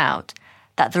reasonable doubt,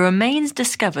 that the remains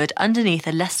discovered underneath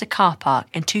a Leicester car park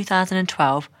in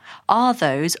 2012 are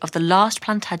those of the last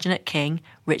Plantagenet king,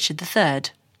 Richard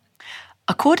III.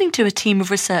 According to a team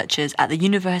of researchers at the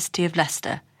University of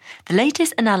Leicester, the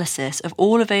latest analysis of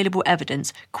all available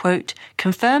evidence, quote,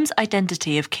 confirms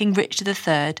identity of King Richard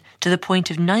III to the point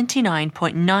of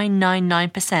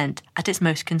 99.999% at its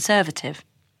most conservative.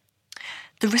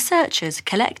 The researchers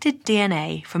collected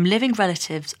DNA from living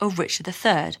relatives of Richard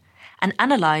III and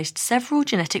analysed several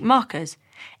genetic markers,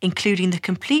 including the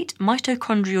complete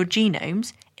mitochondrial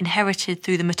genomes inherited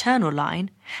through the maternal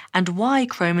line and Y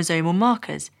chromosomal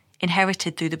markers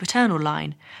inherited through the paternal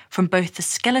line from both the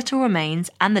skeletal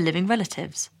remains and the living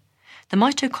relatives. The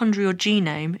mitochondrial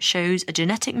genome shows a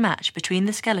genetic match between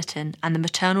the skeleton and the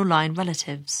maternal line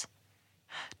relatives.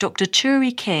 Dr.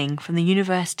 Churi King from the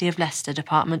University of Leicester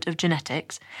Department of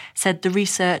Genetics said the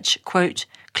research, quote,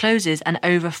 closes an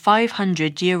over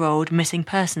 500-year-old missing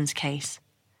persons case.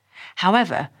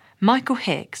 However, Michael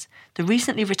Hicks, the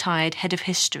recently retired head of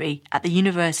history at the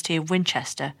University of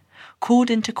Winchester, called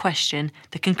into question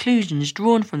the conclusions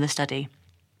drawn from the study.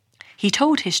 He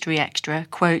told History Extra,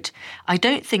 quote, I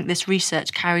don't think this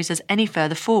research carries us any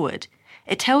further forward.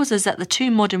 It tells us that the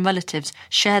two modern relatives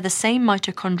share the same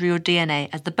mitochondrial DNA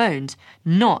as the bones,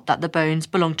 not that the bones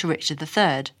belong to Richard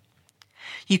III.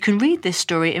 You can read this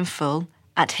story in full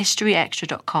at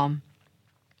historyextra.com.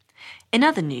 In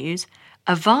other news,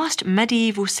 a vast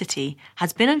medieval city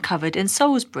has been uncovered in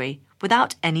Salisbury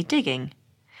without any digging.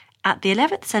 At the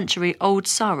 11th century Old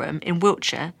Sarum in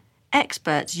Wiltshire,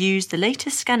 experts used the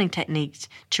latest scanning techniques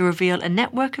to reveal a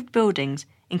network of buildings,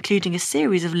 including a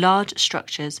series of large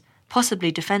structures,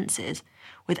 possibly defences,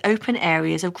 with open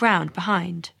areas of ground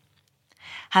behind.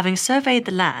 Having surveyed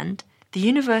the land, the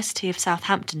University of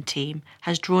Southampton team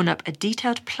has drawn up a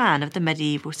detailed plan of the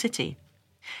medieval city.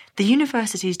 The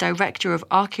university's Director of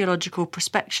Archaeological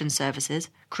Prospection Services,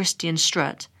 Christian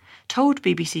Strutt, told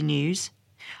BBC News,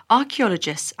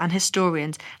 "Archaeologists and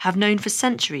historians have known for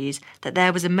centuries that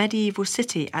there was a medieval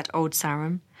city at Old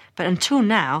Sarum, but until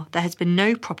now there has been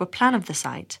no proper plan of the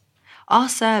site. Our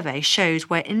survey shows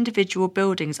where individual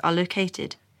buildings are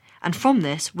located, and from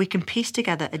this we can piece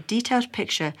together a detailed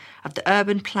picture of the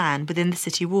urban plan within the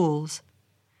city walls.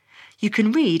 You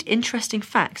can read interesting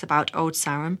facts about Old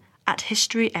Sarum at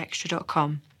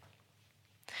historyextra.com.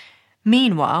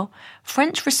 Meanwhile,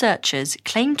 French researchers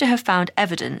claim to have found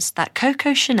evidence that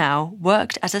Coco Chanel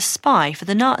worked as a spy for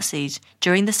the Nazis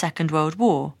during the Second World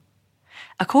War.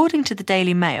 According to the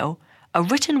Daily Mail, a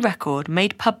written record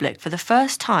made public for the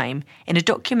first time in a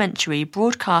documentary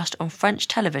broadcast on French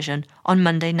television on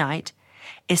Monday night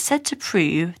is said to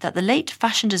prove that the late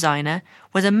fashion designer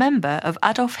was a member of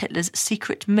Adolf Hitler's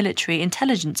secret military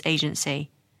intelligence agency.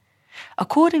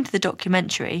 According to the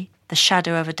documentary, The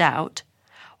Shadow of a Doubt,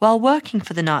 while working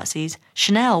for the Nazis,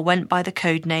 Chanel went by the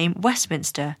code name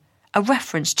Westminster, a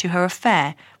reference to her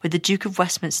affair with the Duke of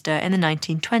Westminster in the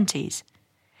 1920s.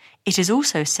 It is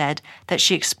also said that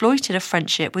she exploited a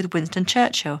friendship with Winston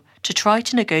Churchill to try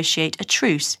to negotiate a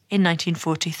truce in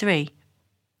 1943.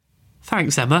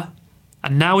 Thanks, Emma.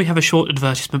 And now we have a short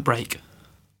advertisement break.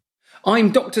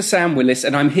 I'm Dr. Sam Willis,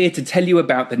 and I'm here to tell you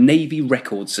about the Navy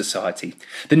Records Society.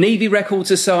 The Navy Records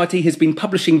Society has been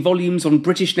publishing volumes on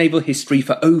British naval history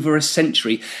for over a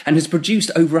century and has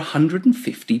produced over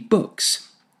 150 books.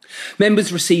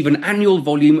 Members receive an annual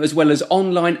volume as well as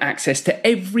online access to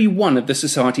every one of the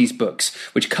Society's books,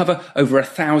 which cover over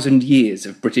 1,000 years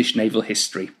of British naval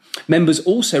history. Members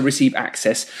also receive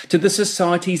access to the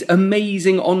Society's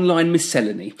amazing online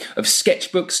miscellany of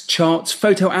sketchbooks, charts,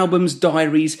 photo albums,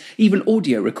 diaries, even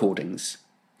audio recordings.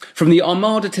 From the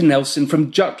Armada to Nelson,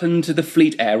 from Jutland to the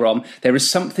Fleet Air Arm, there is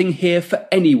something here for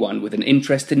anyone with an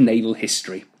interest in naval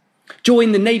history.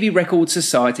 Join the Navy Records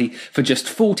Society for just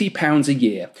 £40 a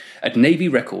year at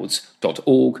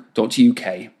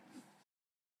navyrecords.org.uk.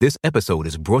 This episode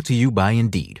is brought to you by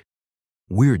Indeed.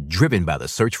 We're driven by the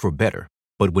search for better,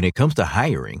 but when it comes to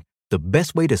hiring, the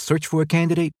best way to search for a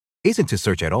candidate isn't to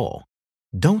search at all.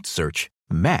 Don't search,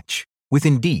 match with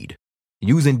Indeed.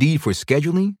 Use Indeed for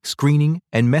scheduling, screening,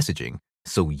 and messaging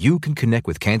so you can connect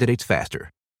with candidates faster.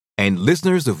 And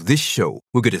listeners of this show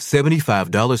will get a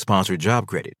 $75 sponsored job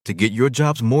credit to get your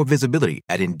jobs more visibility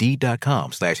at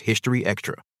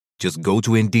Indeed.com/historyextra. Just go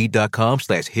to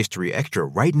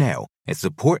Indeed.com/historyextra right now and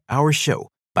support our show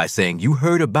by saying you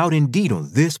heard about Indeed on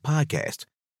this podcast.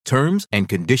 Terms and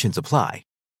conditions apply.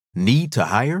 Need to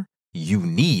hire? You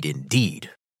need Indeed.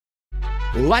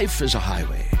 Life is a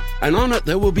highway, and on it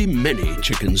there will be many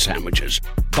chicken sandwiches.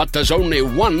 But there's only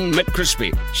one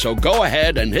McCrispy. So go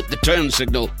ahead and hit the turn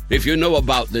signal if you know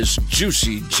about this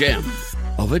juicy gem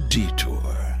of a detour.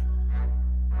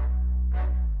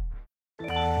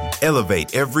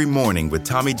 Elevate every morning with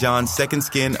Tommy John's Second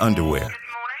Skin underwear.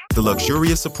 The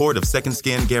luxurious support of Second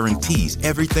Skin guarantees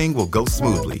everything will go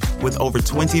smoothly. With over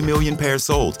 20 million pairs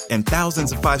sold and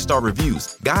thousands of 5-star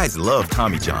reviews, guys love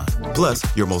Tommy John. Plus,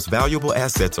 your most valuable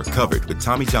assets are covered with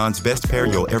Tommy John's best pair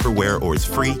you'll ever wear or its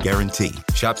free guarantee.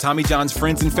 Shop Tommy John's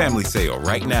Friends and Family Sale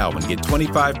right now and get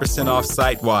 25% off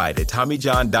site-wide at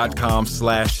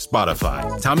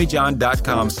TommyJohn.com/Spotify.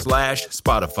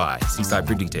 TommyJohn.com/Spotify. See site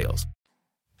for details.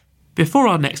 Before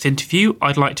our next interview,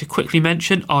 I'd like to quickly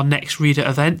mention our next reader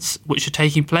events, which are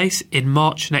taking place in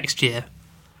March next year.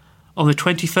 On the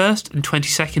 21st and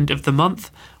 22nd of the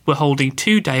month, we're holding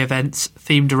 2-day events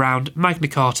themed around Magna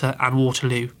Carta and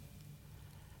Waterloo.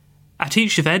 At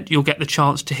each event, you'll get the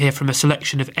chance to hear from a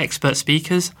selection of expert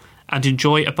speakers and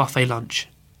enjoy a buffet lunch.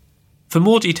 For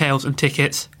more details and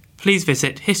tickets, please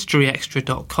visit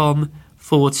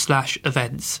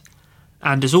historyextra.com/events.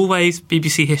 And as always,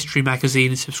 BBC History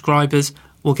Magazine subscribers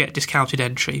will get discounted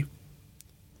entry.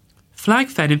 Flag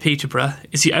Fen in Peterborough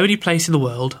is the only place in the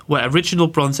world where original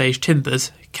Bronze Age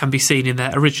timbers can be seen in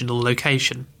their original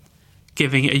location,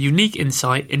 giving a unique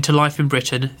insight into life in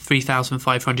Britain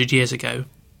 3,500 years ago.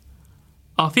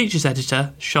 Our features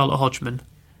editor, Charlotte Hodgman,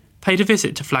 paid a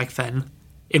visit to Flag Fen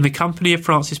in the company of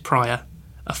Francis Pryor,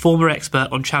 a former expert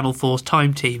on Channel 4's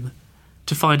Time Team,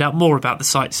 to find out more about the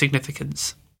site's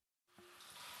significance.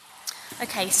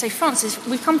 Okay, so Francis,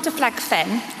 we've come to Flag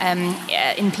Fen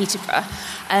in Peterborough.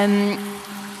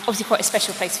 Obviously quite a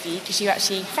special place for you because you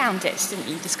actually found it, didn't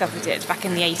you? Discovered it back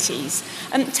in the 80s.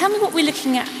 Tell me what we're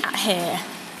looking at here.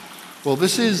 Well,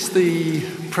 this is the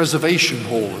preservation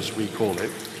hall, as we call it.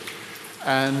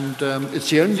 And it's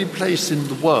the only place in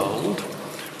the world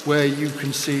where you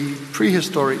can see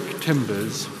prehistoric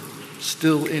timbers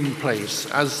still in place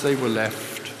as they were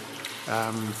left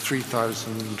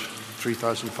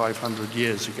 3,500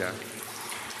 years ago.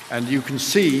 And you can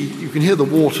hear the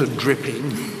water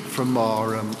dripping from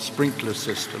our sprinkler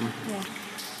system. Yeah.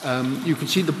 You can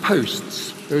see the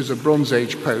posts. Those are Bronze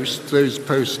Age posts. Those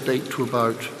posts date to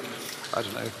about,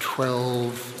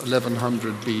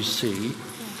 1100 BC.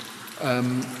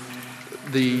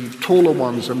 The taller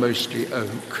ones are mostly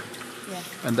oak. Yeah.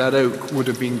 And that oak would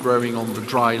have been growing on the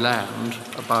dry land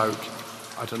about,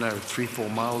 3-4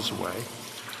 miles away,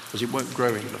 because it won't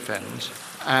grow in the fens.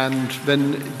 And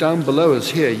then down below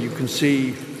us here, you can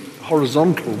see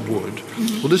horizontal wood.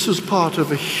 Mm-hmm. Well, this is part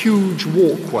of a huge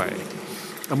walkway.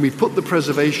 And we put the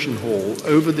preservation hall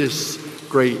over this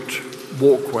great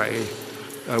walkway,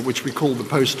 which we call the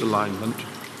post alignment,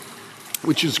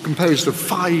 which is composed of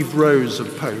 5 rows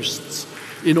of posts.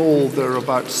 In all, there are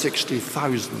about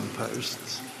 60,000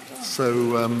 posts.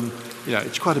 So,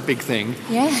 it's quite a big thing.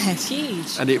 Yeah, it's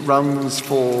huge. And it runs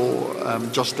for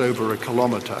just over a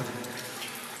kilometre.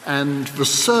 And the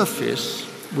surface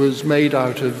was made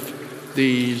out of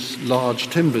these large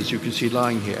timbers you can see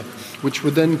lying here, which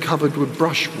were then covered with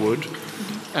brushwood.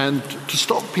 Mm-hmm. And to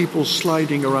stop people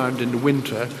sliding around in the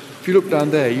winter, if you look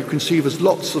down there, you can see there's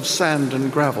lots of sand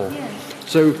and gravel. Yeah.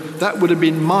 So that would have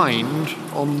been mined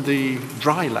on the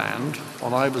dry land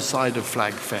on either side of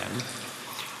Flag Fen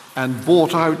and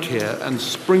brought out here and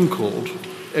sprinkled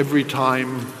every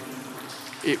time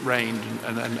it rained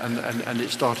and it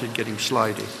started getting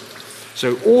slidey.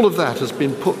 So all of that has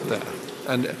been put there.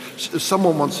 And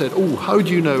someone once said, how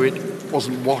do you know it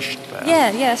wasn't washed there?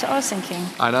 Yeah, that's what I was thinking.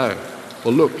 I know.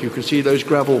 Well, look, you can see those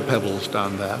gravel pebbles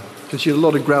down there. You can see a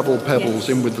lot of gravel pebbles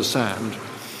in with the sand.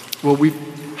 Well, we've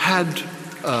had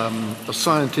a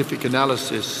scientific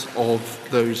analysis of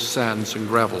those sands and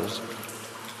gravels.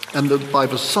 And by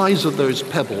the size of those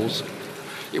pebbles,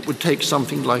 it would take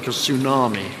something like a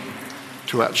tsunami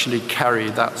to actually carry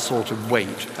that sort of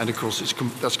weight. And of course,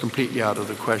 that's completely out of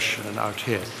the question and out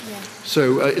here. Yeah.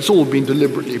 So it's all been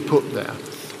deliberately put there.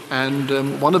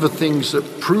 And one of the things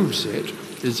that proves it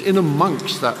is in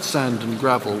amongst that sand and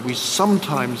gravel, we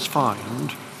sometimes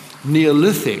find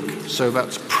Neolithic, so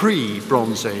that's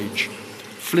pre-Bronze Age,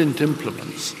 flint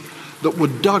implements that were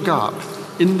dug up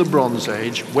in the Bronze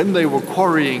Age when they were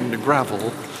quarrying the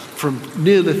gravel from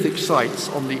Neolithic sites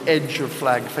on the edge of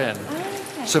Flag Fen.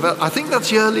 So I think that's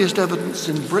the earliest evidence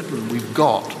in Britain we've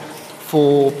got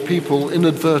for people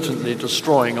inadvertently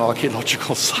destroying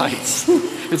archaeological sites.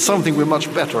 It's something we're much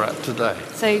better at today.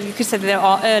 So you could say that they're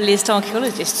our earliest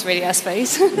archaeologists, really, I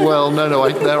suppose. Well, no,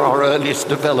 they're our earliest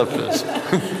developers.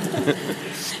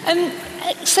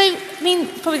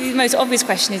 Probably the most obvious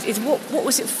question is what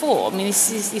was it for? I mean,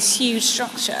 this is this huge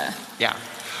structure. Yeah.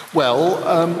 Well,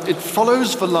 it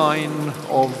follows the line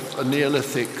of a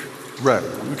Neolithic road.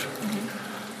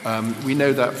 Mm-hmm. We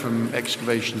know that from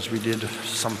excavations we did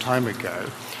some time ago.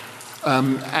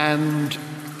 And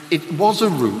it was a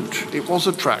route, it was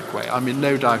a trackway,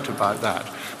 no doubt about that.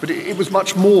 But it was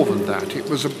much more than that. It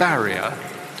was a barrier,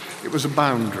 it was a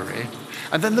boundary.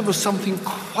 And then there was something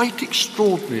quite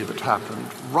extraordinary that happened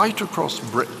right across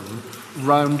Britain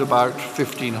round about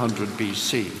 1500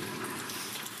 BC.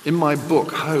 In my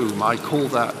book, Home, I call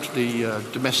that the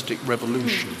domestic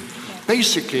revolution.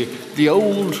 Basically, the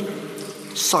old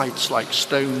sites like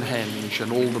Stonehenge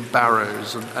and all the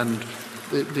barrows and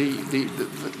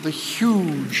the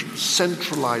huge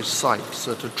centralized sites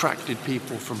that attracted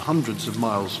people from hundreds of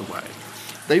miles away,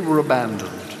 they were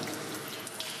abandoned.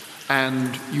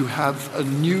 And you have a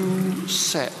new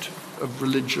set of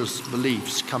religious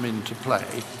beliefs come into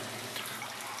play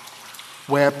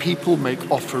where people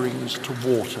make offerings to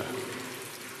water.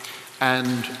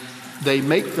 And they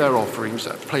make their offerings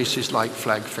at places like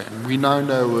Flag Fen. We now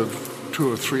know of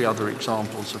 2 or 3 other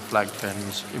examples of Flag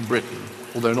Fens in Britain,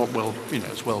 although not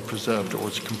as well preserved or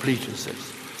as complete as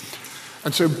this.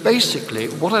 And so basically,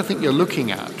 what I think you're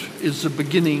looking at is the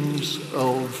beginnings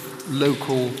of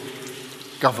local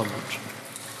government.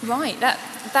 Right, that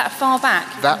far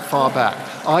back? That far back.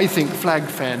 I think Flag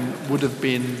Fen would have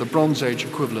been the Bronze Age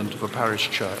equivalent of a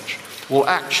parish church. Well,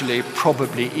 actually,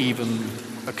 probably even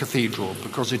a cathedral,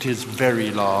 because it is very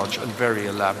large and very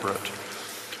elaborate.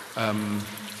 And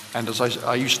as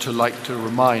I used to like to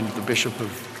remind the Bishop of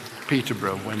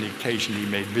Peterborough when he occasionally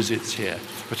made visits here,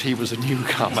 but he was a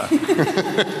newcomer.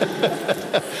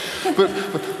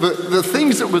 But the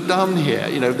things that were done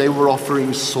here, they were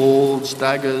offering swords,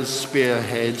 daggers,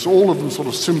 spearheads, all of them sort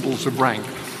of symbols of rank,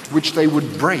 which they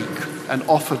would break and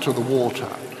offer to the water,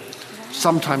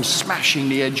 sometimes smashing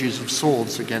the edges of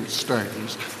swords against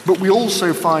stones. But we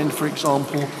also find, for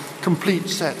example, complete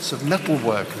sets of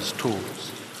metalworkers'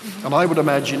 tools. And I would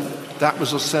imagine that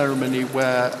was a ceremony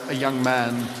where a young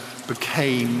man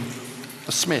became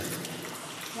a smith.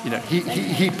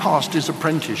 He passed his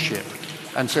apprenticeship,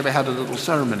 and so they had a little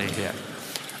ceremony here.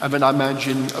 I mean, I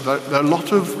imagine there are a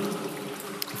lot of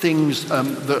things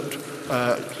that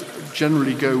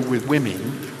generally go with women,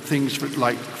 things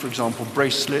like, for example,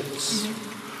 bracelets.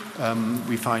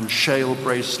 We find shale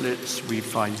bracelets, we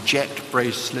find jet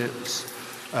bracelets,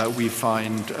 we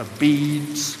find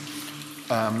beads.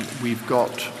 We've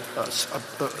got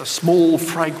a small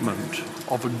fragment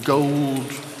of a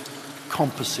gold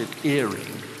composite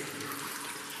earring,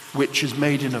 which is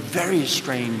made in a very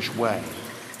strange way.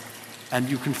 And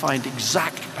you can find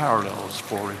exact parallels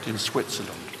for it in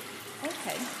Switzerland.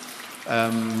 Okay.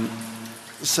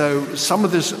 So some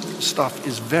of this stuff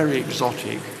is very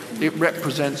exotic. It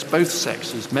represents both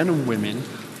sexes, men and women,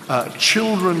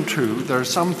 children too. There are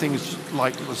some things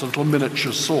like there's a little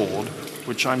miniature sword,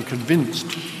 which I'm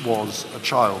convinced was a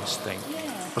child's thing,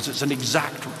 because it's an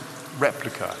exact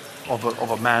replica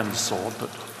of a man's sword, but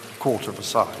a quarter the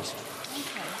size.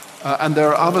 And there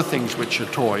are other things which are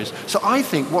toys. So I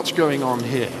think what's going on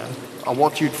here are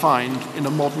what you'd find in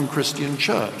a modern Christian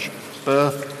church: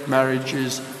 birth,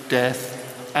 marriages, death,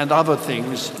 and other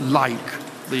things like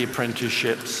the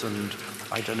apprenticeships. And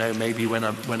I don't know, maybe when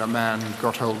a man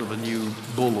got hold of a new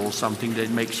bull or something,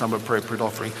 they'd make some appropriate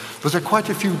offering. But there are quite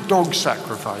a few dog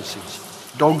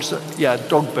sacrifices. Dog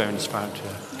bones found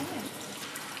here.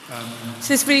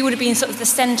 So this really would have been sort of the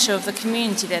centre of the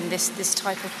community then, this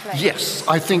type of place? Yes,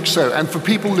 I think so. And for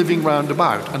people living round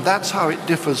about. And that's how it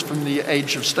differs from the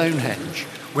age of Stonehenge,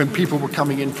 when people were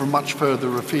coming in from much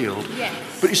further afield. Yes.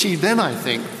 But you see, then I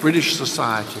think British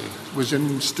society was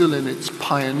still in its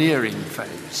pioneering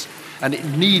phase. And it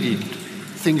needed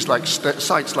things like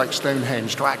sites like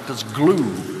Stonehenge to act as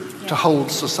glue to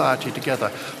hold society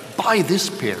together. By this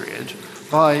period,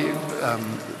 by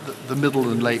the Middle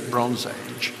and Late Bronze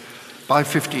Age, by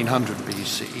 1500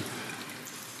 BC,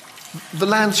 the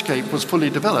landscape was fully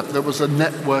developed. There was a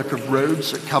network of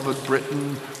roads that covered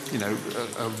Britain.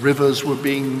 Rivers were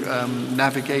being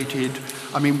navigated.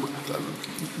 I mean,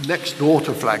 next door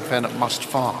to Flagfen at Must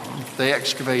Farm, they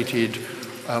excavated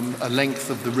a length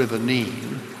of the River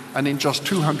Nene, and in just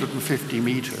 250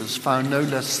 metres found no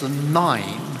less than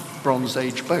 9 Bronze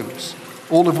Age boats,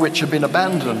 all of which have been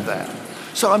abandoned there.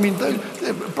 So, I mean,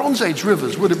 the Bronze Age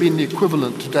rivers would have been the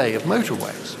equivalent today of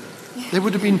motorways. They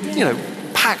would have been,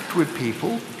 packed with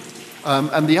people.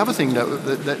 And the other thing,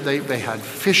 that they had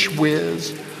fish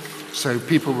weirs, so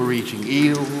people were eating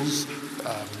eels,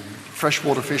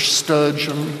 freshwater fish,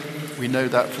 sturgeon. We know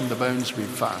that from the bones we've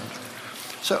found.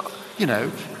 So,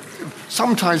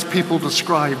 sometimes people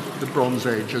describe the Bronze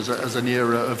Age as an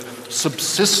era of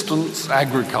subsistence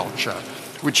agriculture,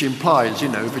 which implies,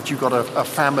 that you've got a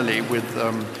family with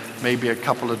maybe a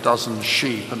couple of dozen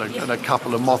sheep and a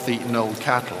couple of moth-eaten old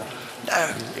cattle.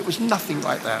 No, it was nothing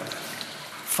like that.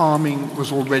 Farming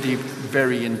was already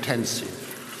very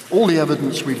intensive. All the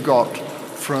evidence we've got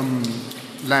from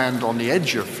land on the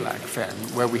edge of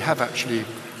Flagfen, where we have actually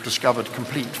discovered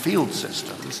complete field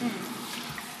systems,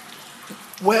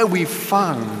 where we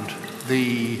found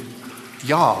the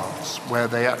yards where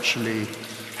they actually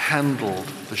handled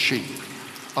the sheep,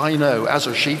 I know as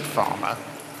a sheep farmer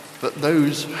that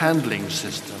those handling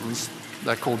systems,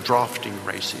 they're called drafting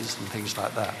races and things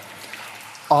like that,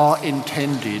 are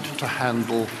intended to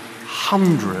handle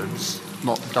hundreds,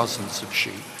 not dozens of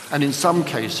sheep. And in some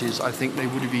cases, I think they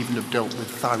would have even have dealt with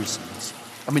thousands.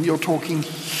 I mean, you're talking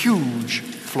huge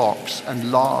flocks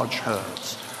and large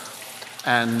herds.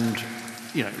 And,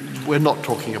 we're not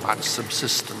talking about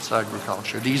subsistence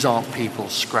agriculture. These aren't people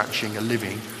scratching a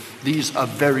living. These are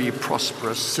very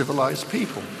prosperous, civilized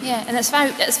people. Yeah, and that's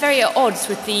very at odds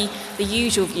with the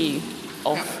usual view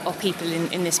of people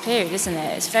in this period, isn't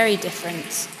it? It's very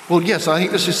different. Well, yes, I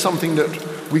think this is something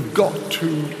that we've got to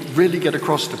really get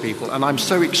across to people, and I'm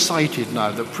so excited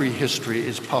now that prehistory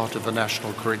is part of the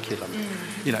national curriculum.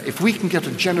 If we can get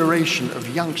a generation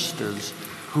of youngsters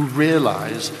who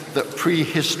realise that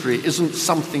prehistory isn't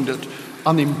something that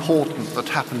unimportant that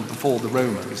happened before the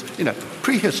Romans.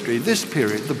 Prehistory, this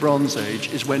period, the Bronze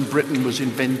Age, is when Britain was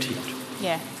invented.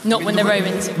 Yeah, not when the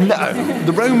Romans... No,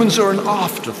 the Romans are an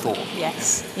afterthought.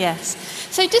 Yes.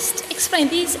 So just explain,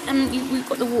 these, we've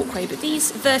got the walkway, but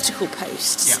these vertical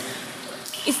posts,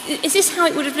 is this how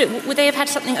it would have looked? Would they have had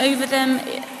something over them?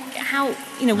 How,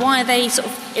 why are they sort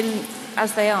of in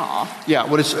as they are? Yeah,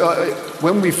 well, it's,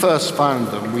 when we first found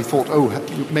them, we thought,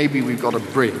 maybe we've got a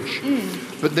bridge.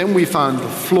 But then we found the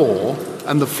floor,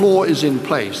 and the floor is in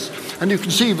place. And you can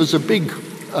see there's a big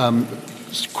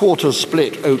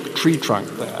quarter-split oak tree trunk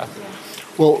there.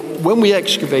 Well, when we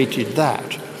excavated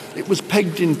that, it was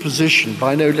pegged in position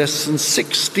by no less than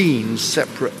 16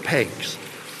 separate pegs.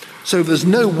 So there's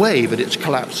no way that it's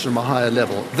collapsed from a higher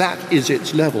level. That is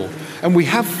its level. And we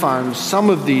have found some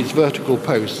of these vertical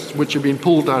posts which have been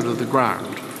pulled out of the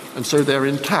ground, and so they're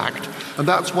intact. And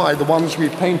that's why the ones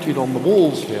we've painted on the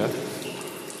walls here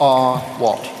are,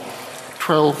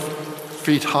 12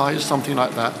 feet high, something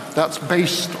like that. That's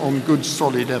based on good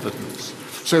solid evidence.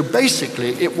 So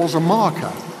basically, it was a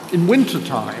marker. In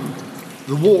wintertime,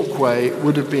 the walkway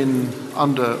would have been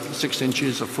under 6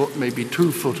 inches, a foot, maybe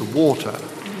 2 foot of water.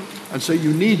 And so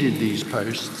you needed these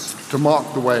posts to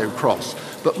mark the way across.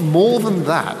 But more than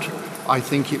that, I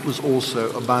think it was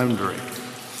also a boundary.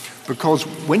 Because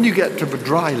when you get to the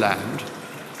dry land,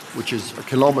 which is a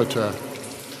kilometre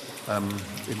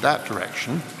in that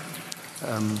direction,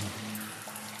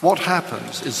 what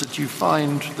happens is that you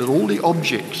find that all the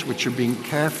objects which are being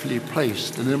carefully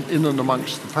placed in and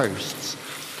amongst the posts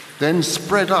then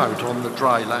spread out on the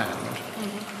dry land,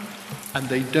 and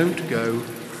they don't go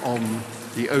on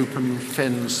the open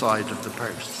fen side of the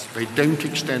posts. They don't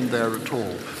extend there at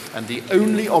all. And the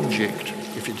only object,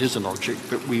 if it is an object,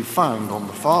 that we found on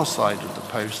the far side of the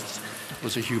posts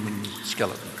was a human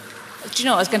skeleton. Do you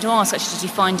know what I was going to ask, actually? Did you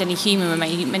find any human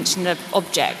remains? You mentioned the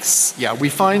objects. Yeah, we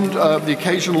find the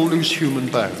occasional loose human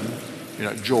bone,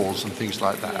 jaws and things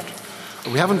like that.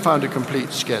 We haven't found a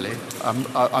complete skelly.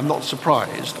 I'm not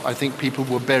surprised. I think people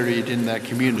were buried in their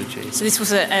community. So this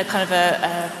was a kind of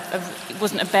it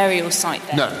wasn't a burial site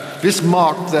then? No, this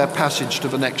marked their passage to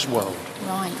the next world.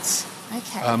 Right,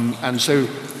 okay. And so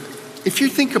if you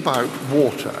think about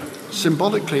water,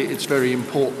 symbolically it's very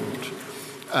important.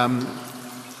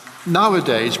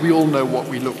 Nowadays, we all know what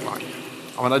we look like.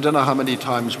 I mean, I don't know how many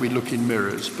times we look in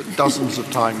mirrors, but dozens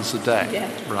of times a day,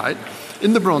 right?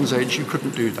 In the Bronze Age, you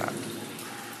couldn't do that.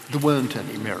 There weren't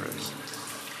any mirrors.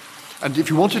 And if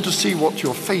you wanted to see what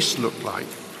your face looked like,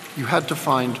 you had to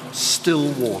find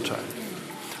still water.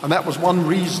 And that was one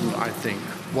reason, I think,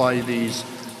 why these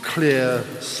clear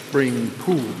spring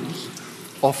pools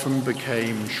often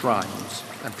became shrines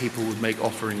and people would make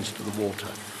offerings to the water.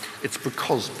 It's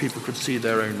because people could see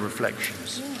their own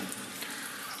reflections.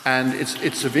 And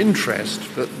it's of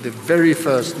interest that the very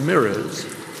first mirrors,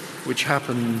 which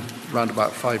happened around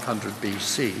about 500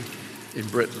 BC in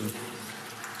Britain,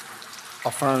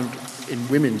 are found in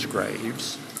women's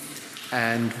graves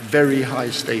and very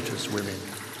high status women.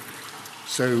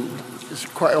 So it's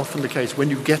quite often the case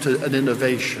when you get an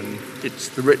innovation, it's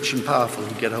the rich and powerful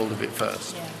who get hold of it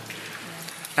first.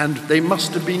 And they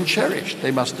must have been cherished. They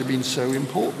must have been so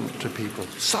important to people.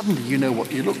 Suddenly you know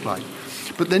what you look like.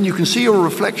 But then you can see your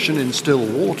reflection in still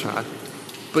water,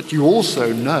 but you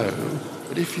also know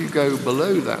that if you go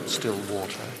below that still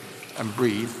water and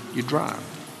breathe, you drown.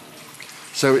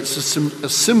 So it's a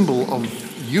symbol of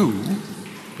you,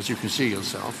 because you can see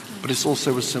yourself, but it's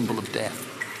also a symbol of death.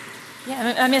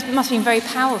 Yeah, I mean, it must have been very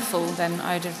powerful then,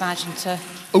 I would imagine, to...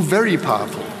 Oh, very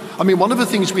powerful. I mean, one of the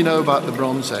things we know about the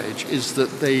Bronze Age is that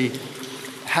they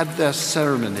had their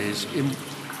ceremonies in,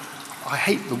 I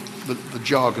hate the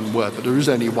jargon word, but there is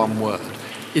only one word,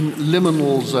 in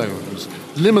liminal zones.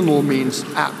 Liminal means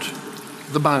at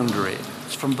the boundary.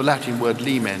 It's from the Latin word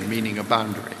limen, meaning a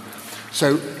boundary.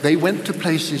 So they went to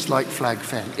places like Flag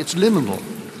Fen. It's liminal.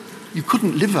 You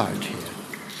couldn't live out here.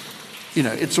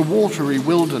 It's a watery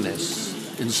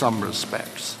wilderness in some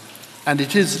respects. And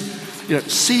it is,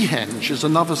 Seahenge is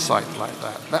another site like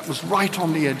that. That was right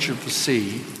on the edge of the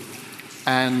sea.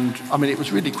 And, I mean, it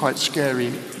was really quite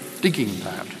scary digging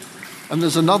that. And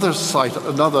there's another site,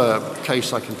 another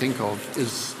case I can think of,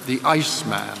 is the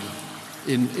Iceman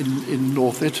in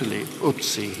North Italy.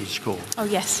 Uzzi, he's called. Oh,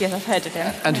 yes, I've heard of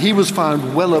him. And he was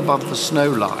found well above the snow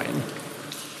line.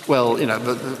 Well,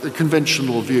 the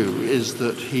conventional view is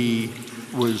that he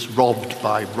was robbed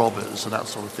by robbers and that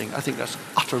sort of thing. I think that's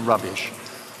utter rubbish.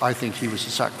 I think he was a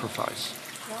sacrifice.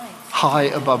 Right. High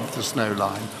above the snow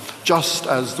line, just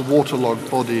as the waterlogged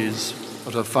bodies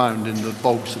that are found in the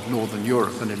bogs of Northern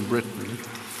Europe and in Britain,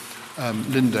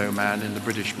 Lindow in the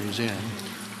British Museum,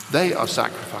 they are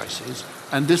sacrifices.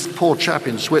 And this poor chap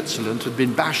in Switzerland had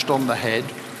been bashed on the head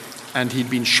and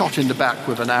he'd been shot in the back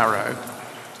with an arrow.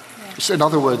 So in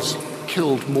other words,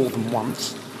 killed more than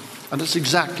once. And it's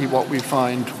exactly what we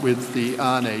find with the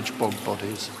Iron Age bog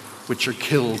bodies, which are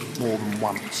killed more than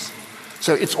once.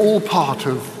 So it's all part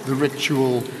of the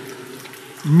ritual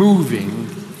moving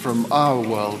from our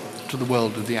world to the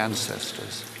world of the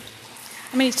ancestors.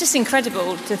 I mean, it's just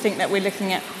incredible to think that we're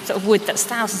looking at sort of wood that's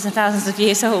thousands and thousands of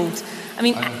years old. I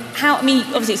mean,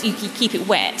 obviously you keep it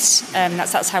wet,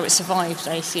 that's how it survived,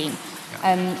 I assume.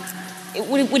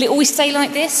 Will it always stay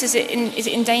like this? Is it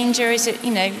in danger? Is it,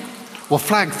 Well,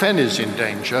 Flag Fen is in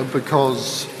danger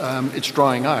because it's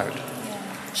drying out.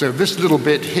 So this little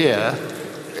bit here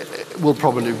will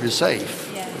probably be safe,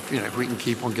 if we can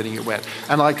keep on getting it wet.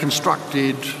 And I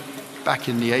constructed, back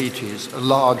in the 80s, a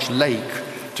large lake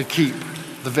to keep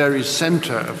the very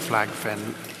centre of Flag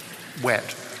Fen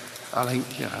wet. I think,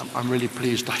 I'm really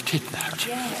pleased I did that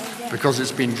because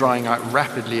it's been drying out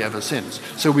rapidly ever since.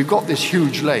 So we've got this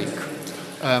huge lake,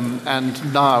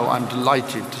 and now I'm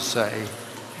delighted to say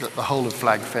that the whole of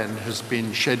Flag Fen has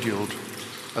been scheduled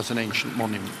as an ancient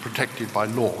monument, protected by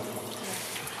law.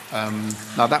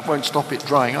 Now that won't stop it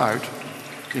drying out.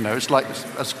 It's like,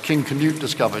 as King Canute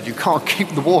discovered, you can't keep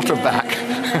the water back.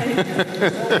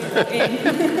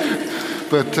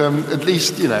 But at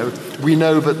least, we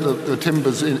know that the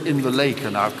timbers in the lake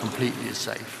are now completely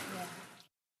safe.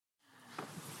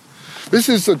 This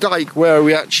is the dike where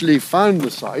we actually found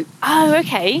the site. Oh,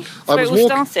 okay. So it all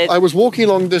started. I was walking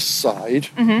along this side.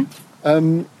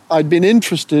 Mm-hmm. I'd been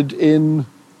interested in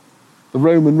the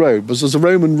Roman road, because there's a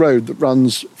Roman road that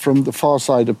runs from the far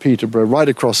side of Peterborough right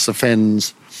across the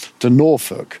fens to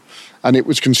Norfolk, and it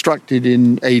was constructed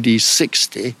in AD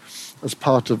 60 as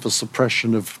part of the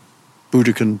suppression of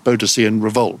Boudiccan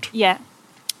revolt. Yeah.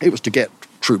 It was to get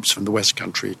troops from the West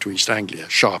Country to East Anglia,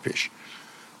 sharpish.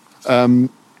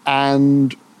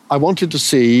 And I wanted to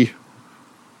see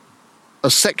a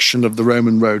section of the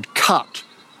Roman road cut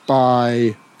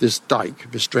by this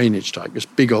dike, this drainage dike, this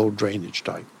big old drainage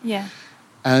dike. Yeah.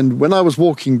 And when I was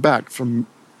walking back from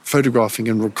photographing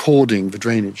and recording the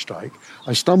drainage dike,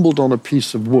 I stumbled on a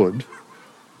piece of wood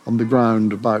on the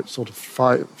ground about sort of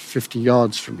 50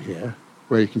 yards from here,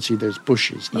 where you can see those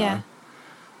bushes now. Yeah.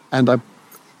 And I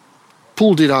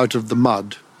pulled it out of the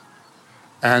mud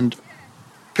and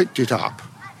picked it up.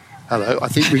 Hello, I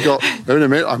think we got, wait a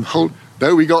minute,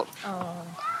 we got,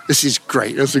 this is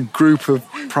great. There's a group of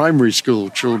primary school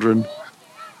children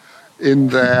in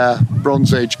their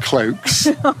Bronze Age cloaks.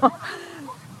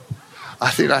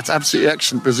 I think that's absolutely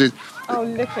excellent because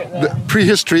look at that.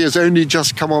 Prehistory has only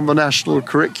just come on the national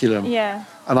curriculum. Yeah.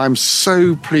 And I'm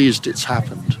so pleased it's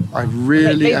happened. I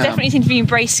really am. They definitely seem to be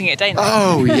embracing it, don't they?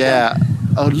 Oh, yeah.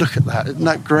 Oh, look at that. Isn't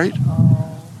that great?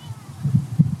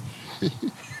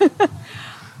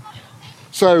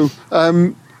 So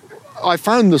I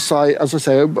found the site, as I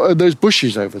say, those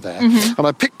bushes over there. Mm-hmm. And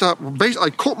I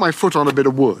caught my foot on a bit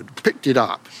of wood, picked it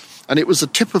up, and it was the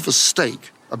tip of a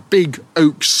stake, a big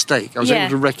oak stake. I was able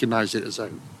to recognise it as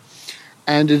oak.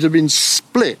 And it had been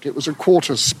split. It was a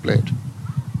quarter split.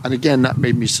 And again, that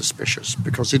made me suspicious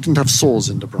because it didn't have saws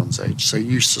in the Bronze Age, so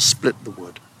you used to split the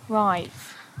wood. Right.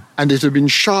 And it had been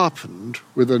sharpened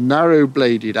with a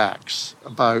narrow-bladed axe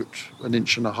about 1.5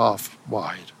 inches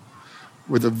wide.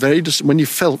 With a very, when you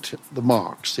felt the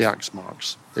marks, the axe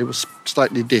marks, they were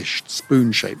slightly dished,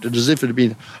 spoon-shaped, as if it had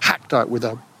been hacked out with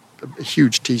a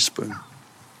huge teaspoon.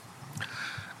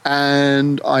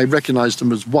 And I recognised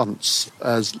them as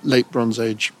late Bronze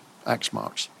Age axe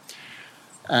marks.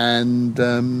 And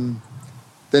then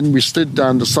we slid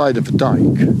down the side of the dike.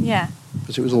 Yeah.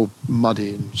 Because it was all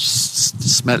muddy and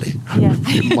smelly, yeah.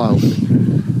 mildly.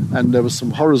 And there was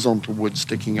some horizontal wood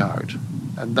sticking out.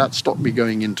 And that stopped me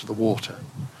going into the water.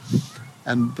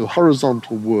 And the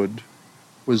horizontal wood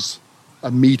was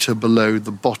 1 metre below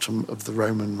the bottom of the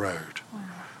Roman road. Wow.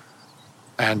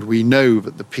 And we know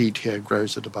that the peat here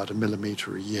grows at about 1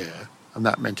 millimetre a year. And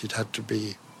that meant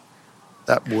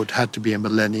that wood had to be a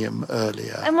millennium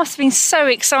earlier. It must have been so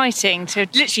exciting to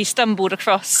have literally stumbled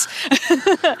across.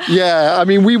 Yeah, I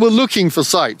mean, we were looking for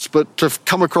sites, but to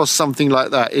come across something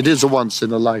like that, it is a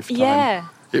once-in-a-lifetime. Yeah.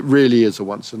 It really is a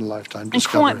once-in-a-lifetime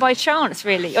discovery. And quite by chance,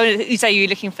 really. Or you say you were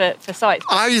looking for sites.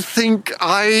 I think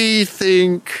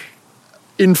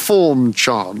informed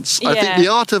chance. Yeah. I think the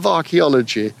art of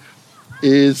archaeology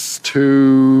is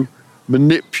to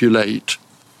manipulate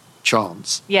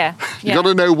chance. Yeah. You've got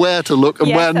to know where to look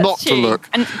and where not to look.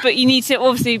 But you need to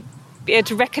obviously be able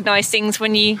to recognise things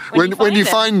when you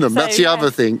find them. So, that's the other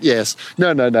thing. Yes.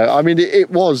 No. I mean, it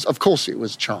was, of course, it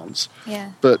was chance.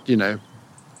 Yeah. But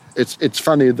it's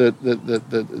funny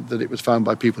that it was found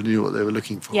by people who knew what they were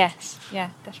looking for. Yes. Yeah.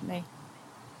 Definitely.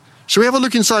 Shall we have a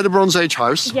look inside a Bronze Age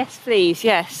house? Yes, please.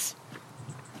 Yes.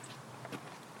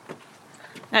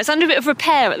 Now, it's under a bit of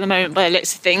repair at the moment by the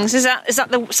looks of things. Is that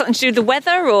something to do with the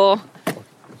weather, or?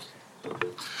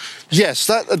 Yes,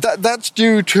 that's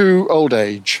due to old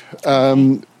age.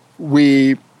 This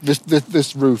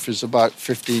roof is about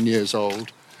 15 years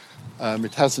old.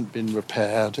 It hasn't been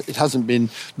repaired. It hasn't been.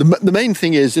 The main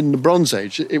thing is, in the Bronze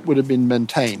Age, it would have been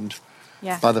maintained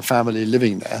by the family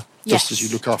living there, just as you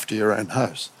look after your own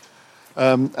house.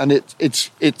 and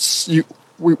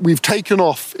we've taken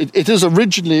off. It is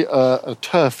originally a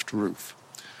turfed roof,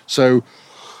 so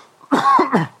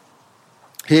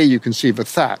here you can see the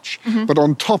thatch. But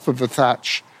on top of the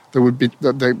thatch, there would be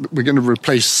we're going to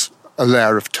replace a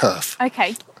layer of turf.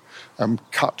 Okay.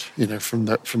 Cut, from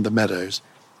the meadows.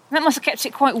 That must have kept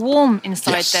it quite warm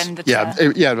inside then. The turf.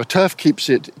 The turf keeps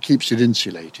it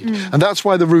insulated, and that's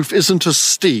why the roof isn't as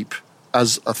steep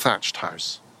as a thatched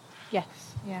house. Yes,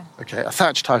 yeah. Okay, a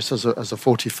thatched house has a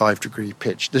 45-degree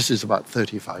pitch. This is about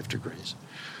 35 degrees,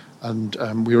 and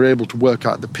we were able to work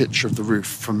out the pitch of the roof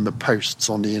from the posts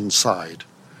on the inside.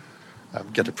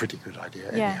 Get a pretty good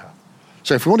idea, anyhow.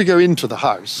 So if we want to go into the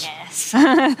house, yes.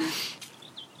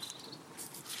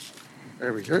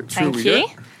 There we go. Thank you.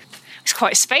 It's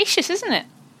quite spacious, isn't it?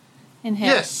 In here.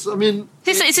 Yes, I mean...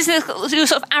 Is this your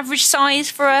sort of average size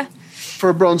for a... For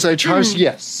a Bronze Age house,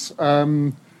 yes.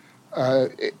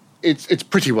 It's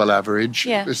pretty well average.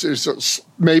 Yeah. It's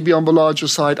maybe on the larger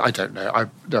side. I don't know.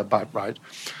 About right.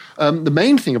 The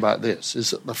main thing about this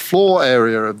is that the floor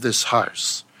area of this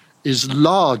house is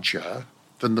larger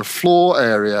than the floor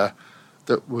area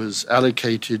that was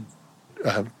allocated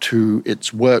to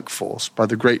its workforce by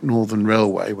the Great Northern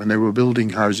Railway when they were building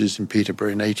houses in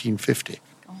Peterborough in 1850.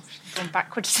 Gone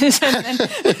backwards since then.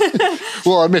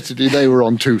 Well, admittedly, they were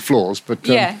on 2 floors, but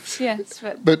yes.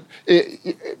 But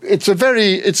it's a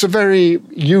very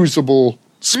usable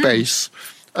space,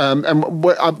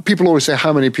 and people always say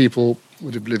how many people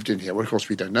would have lived in here. Well, of course,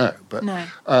 we don't know, but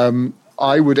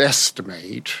I would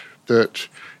estimate that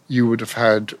you would have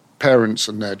had parents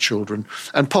and their children,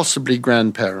 and possibly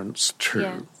grandparents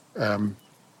too. Yeah.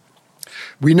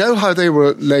 We know how they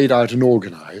were laid out and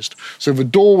organised. So the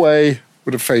doorway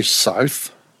would have faced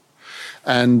south,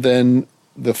 and then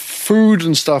the food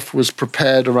and stuff was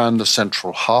prepared around the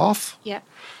central hearth. Yeah.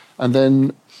 And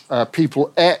then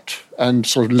people ate and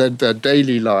sort of led their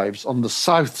daily lives on the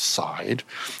south side.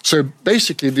 So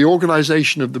basically the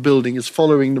organisation of the building is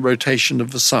following the rotation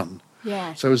of the sun.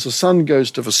 Yeah. So as the sun goes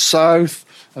to the south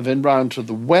and then round to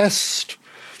the west,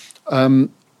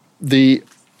 the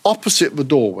opposite the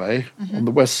doorway, on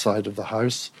the west side of the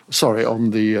house,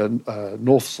 on the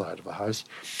north side of the house,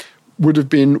 would have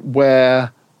been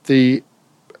where the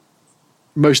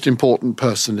most important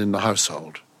person in the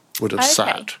household would have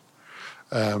sat.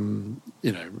 In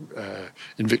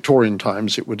Victorian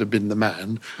times, it would have been the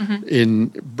man. In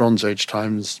Bronze Age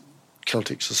times,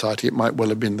 Celtic society, it might well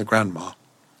have been the grandma.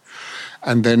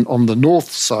 And then on the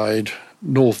north side,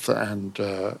 north and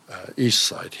east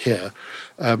side here,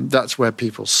 that's where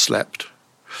people slept.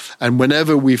 And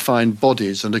whenever we find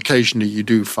bodies, and occasionally you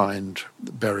do find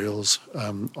burials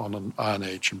on an Iron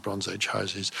Age and Bronze Age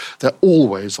houses, they're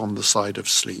always on the side of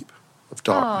sleep, of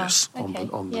darkness, on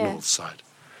the north side.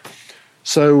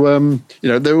 So,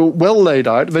 they were well laid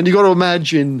out. Then you've got to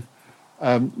imagine,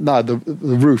 now the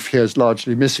roof here is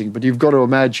largely missing, but you've got to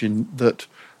imagine that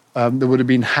there would have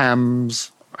been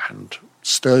hams and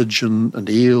sturgeon and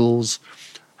eels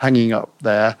hanging up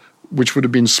there, which would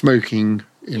have been smoking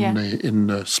in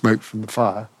the smoke from the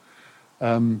fire.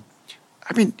 The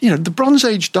Bronze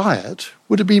Age diet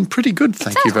would have been pretty good,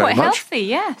 thank you very much. Quite healthy,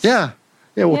 yes. Yeah.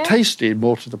 Yeah, well, tasty,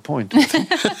 more to the point, I think.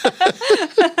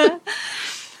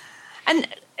 And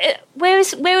where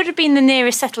would have been the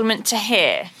nearest settlement to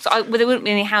here? So there wouldn't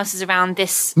be any houses around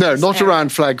this? No, not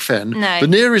around Flag Fen. No. The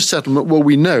nearest settlement, well,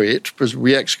 we know it because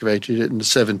we excavated it in the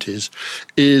 70s,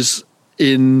 is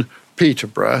in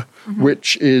Peterborough,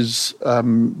 which is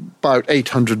about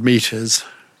 800 metres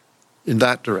in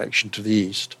that direction to the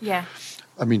east. Yeah.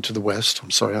 I mean, to the west.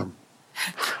 I'm sorry, I'm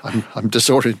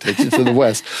disorientated to the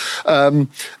west.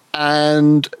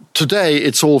 And today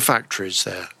it's all factories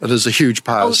there. There's a huge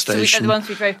power station. So the ones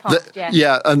we drove past,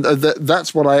 and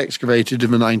that's what I excavated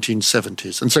in the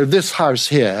 1970s. And so this house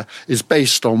here is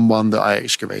based on one that I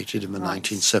excavated in the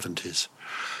 1970s.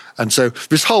 And so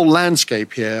this whole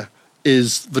landscape here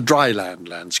is the dry land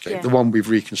landscape, the one we've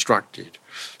reconstructed.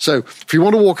 So if you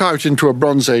want to walk out into a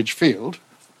Bronze Age field...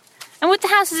 And would the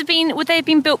houses have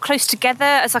been built close together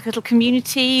as like a little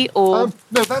community, or...?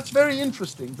 No, that's very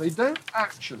interesting. They don't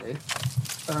actually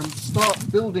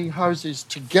start building houses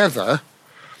together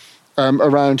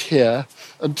around here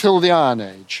until the Iron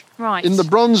Age. Right. In the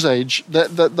Bronze Age,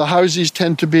 the houses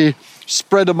tend to be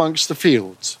spread amongst the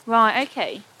fields. Right,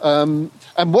 okay. And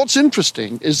what's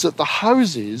interesting is that the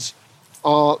houses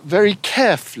are very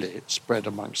carefully spread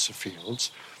amongst the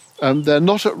fields. They're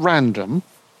not at random.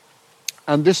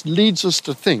 And this leads us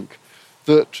to think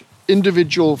that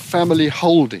individual family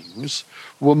holdings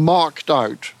were marked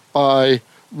out by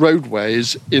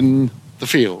roadways in the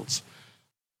fields.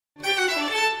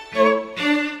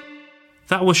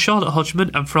 That That was Charlotte Hodgman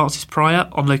and Francis Pryor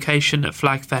on location at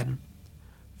Flag Fen.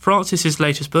 Francis's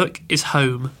latest book is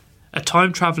Home, A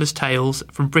Time Traveller's Tales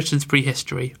from Britain's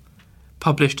Prehistory,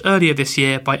 published earlier this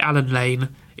year by Alan Lane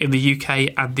in the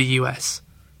UK and the US.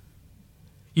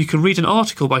 You can read an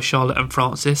article by Charlotte and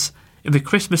Francis in the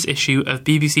Christmas issue of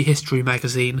BBC History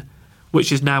magazine,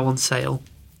 which is now on sale.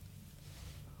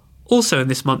 Also in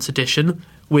this month's edition,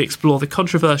 we explore the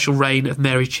controversial reign of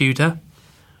Mary Tudor,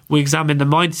 we examine the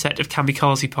mindset of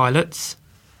kamikaze pilots,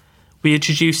 we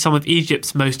introduce some of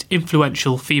Egypt's most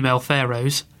influential female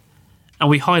pharaohs, and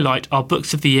we highlight our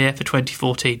books of the year for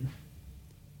 2014.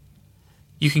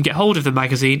 You can get hold of the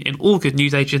magazine in all good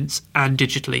newsagents and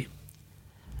digitally.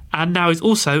 And now is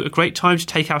also a great time to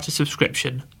take out a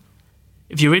subscription.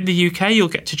 If you're in the UK, you'll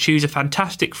get to choose a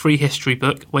fantastic free history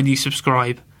book when you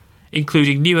subscribe,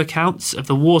 including new accounts of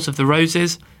the Wars of the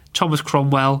Roses, Thomas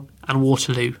Cromwell and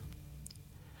Waterloo.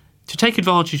 To take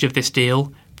advantage of this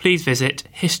deal, please visit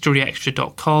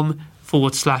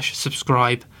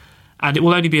historyextra.com/subscribe, and it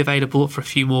will only be available for a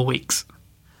few more weeks.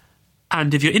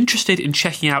 And if you're interested in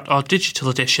checking out our digital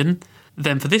edition,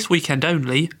 then for this weekend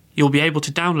only, you'll be able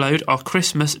to download our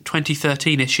Christmas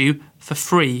 2013 issue for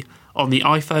free on the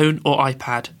iPhone or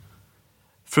iPad.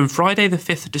 From Friday the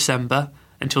 5th of December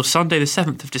until Sunday the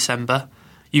 7th of December,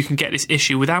 you can get this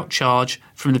issue without charge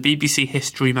from the BBC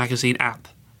History magazine app.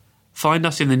 Find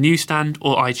us in the newsstand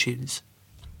or iTunes.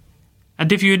 And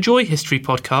if you enjoy history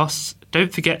podcasts,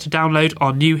 don't forget to download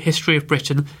our new History of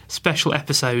Britain special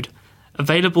episode,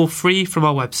 available free from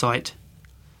our website.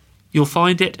 You'll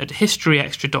find it at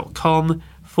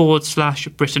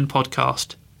historyextra.com/Britain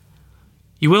podcast.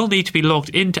 You will need to be logged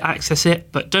in to access it,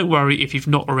 but don't worry if you've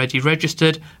not already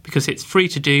registered, because it's free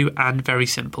to do and very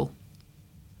simple.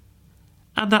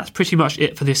 And that's pretty much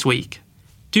it for this week.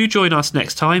 Do join us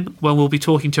next time when we'll be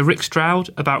talking to Rick Stroud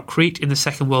about Crete in the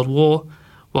Second World War,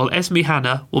 while Esme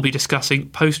Hanna will be discussing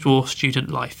post-war student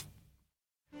life.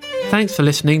 Thanks for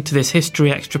listening to this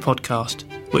History Extra podcast,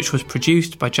 which was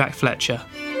produced by Jack Fletcher.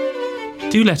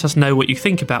 Do let us know what you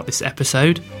think about this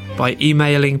episode by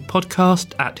emailing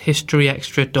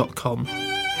podcast@historyextra.com,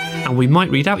 and we might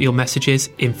read out your messages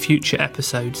in future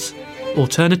episodes.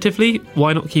 Alternatively,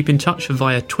 why not keep in touch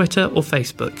via Twitter or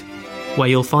Facebook, where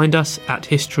you'll find us at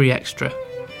History Extra.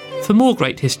 For more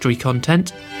great history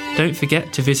content, don't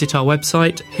forget to visit our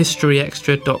website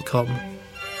historyextra.com,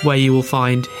 where you will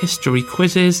find history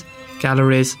quizzes,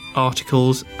 galleries,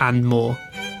 articles and more.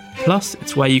 Plus,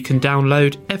 it's where you can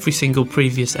download every single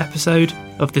previous episode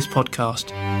of this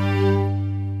podcast.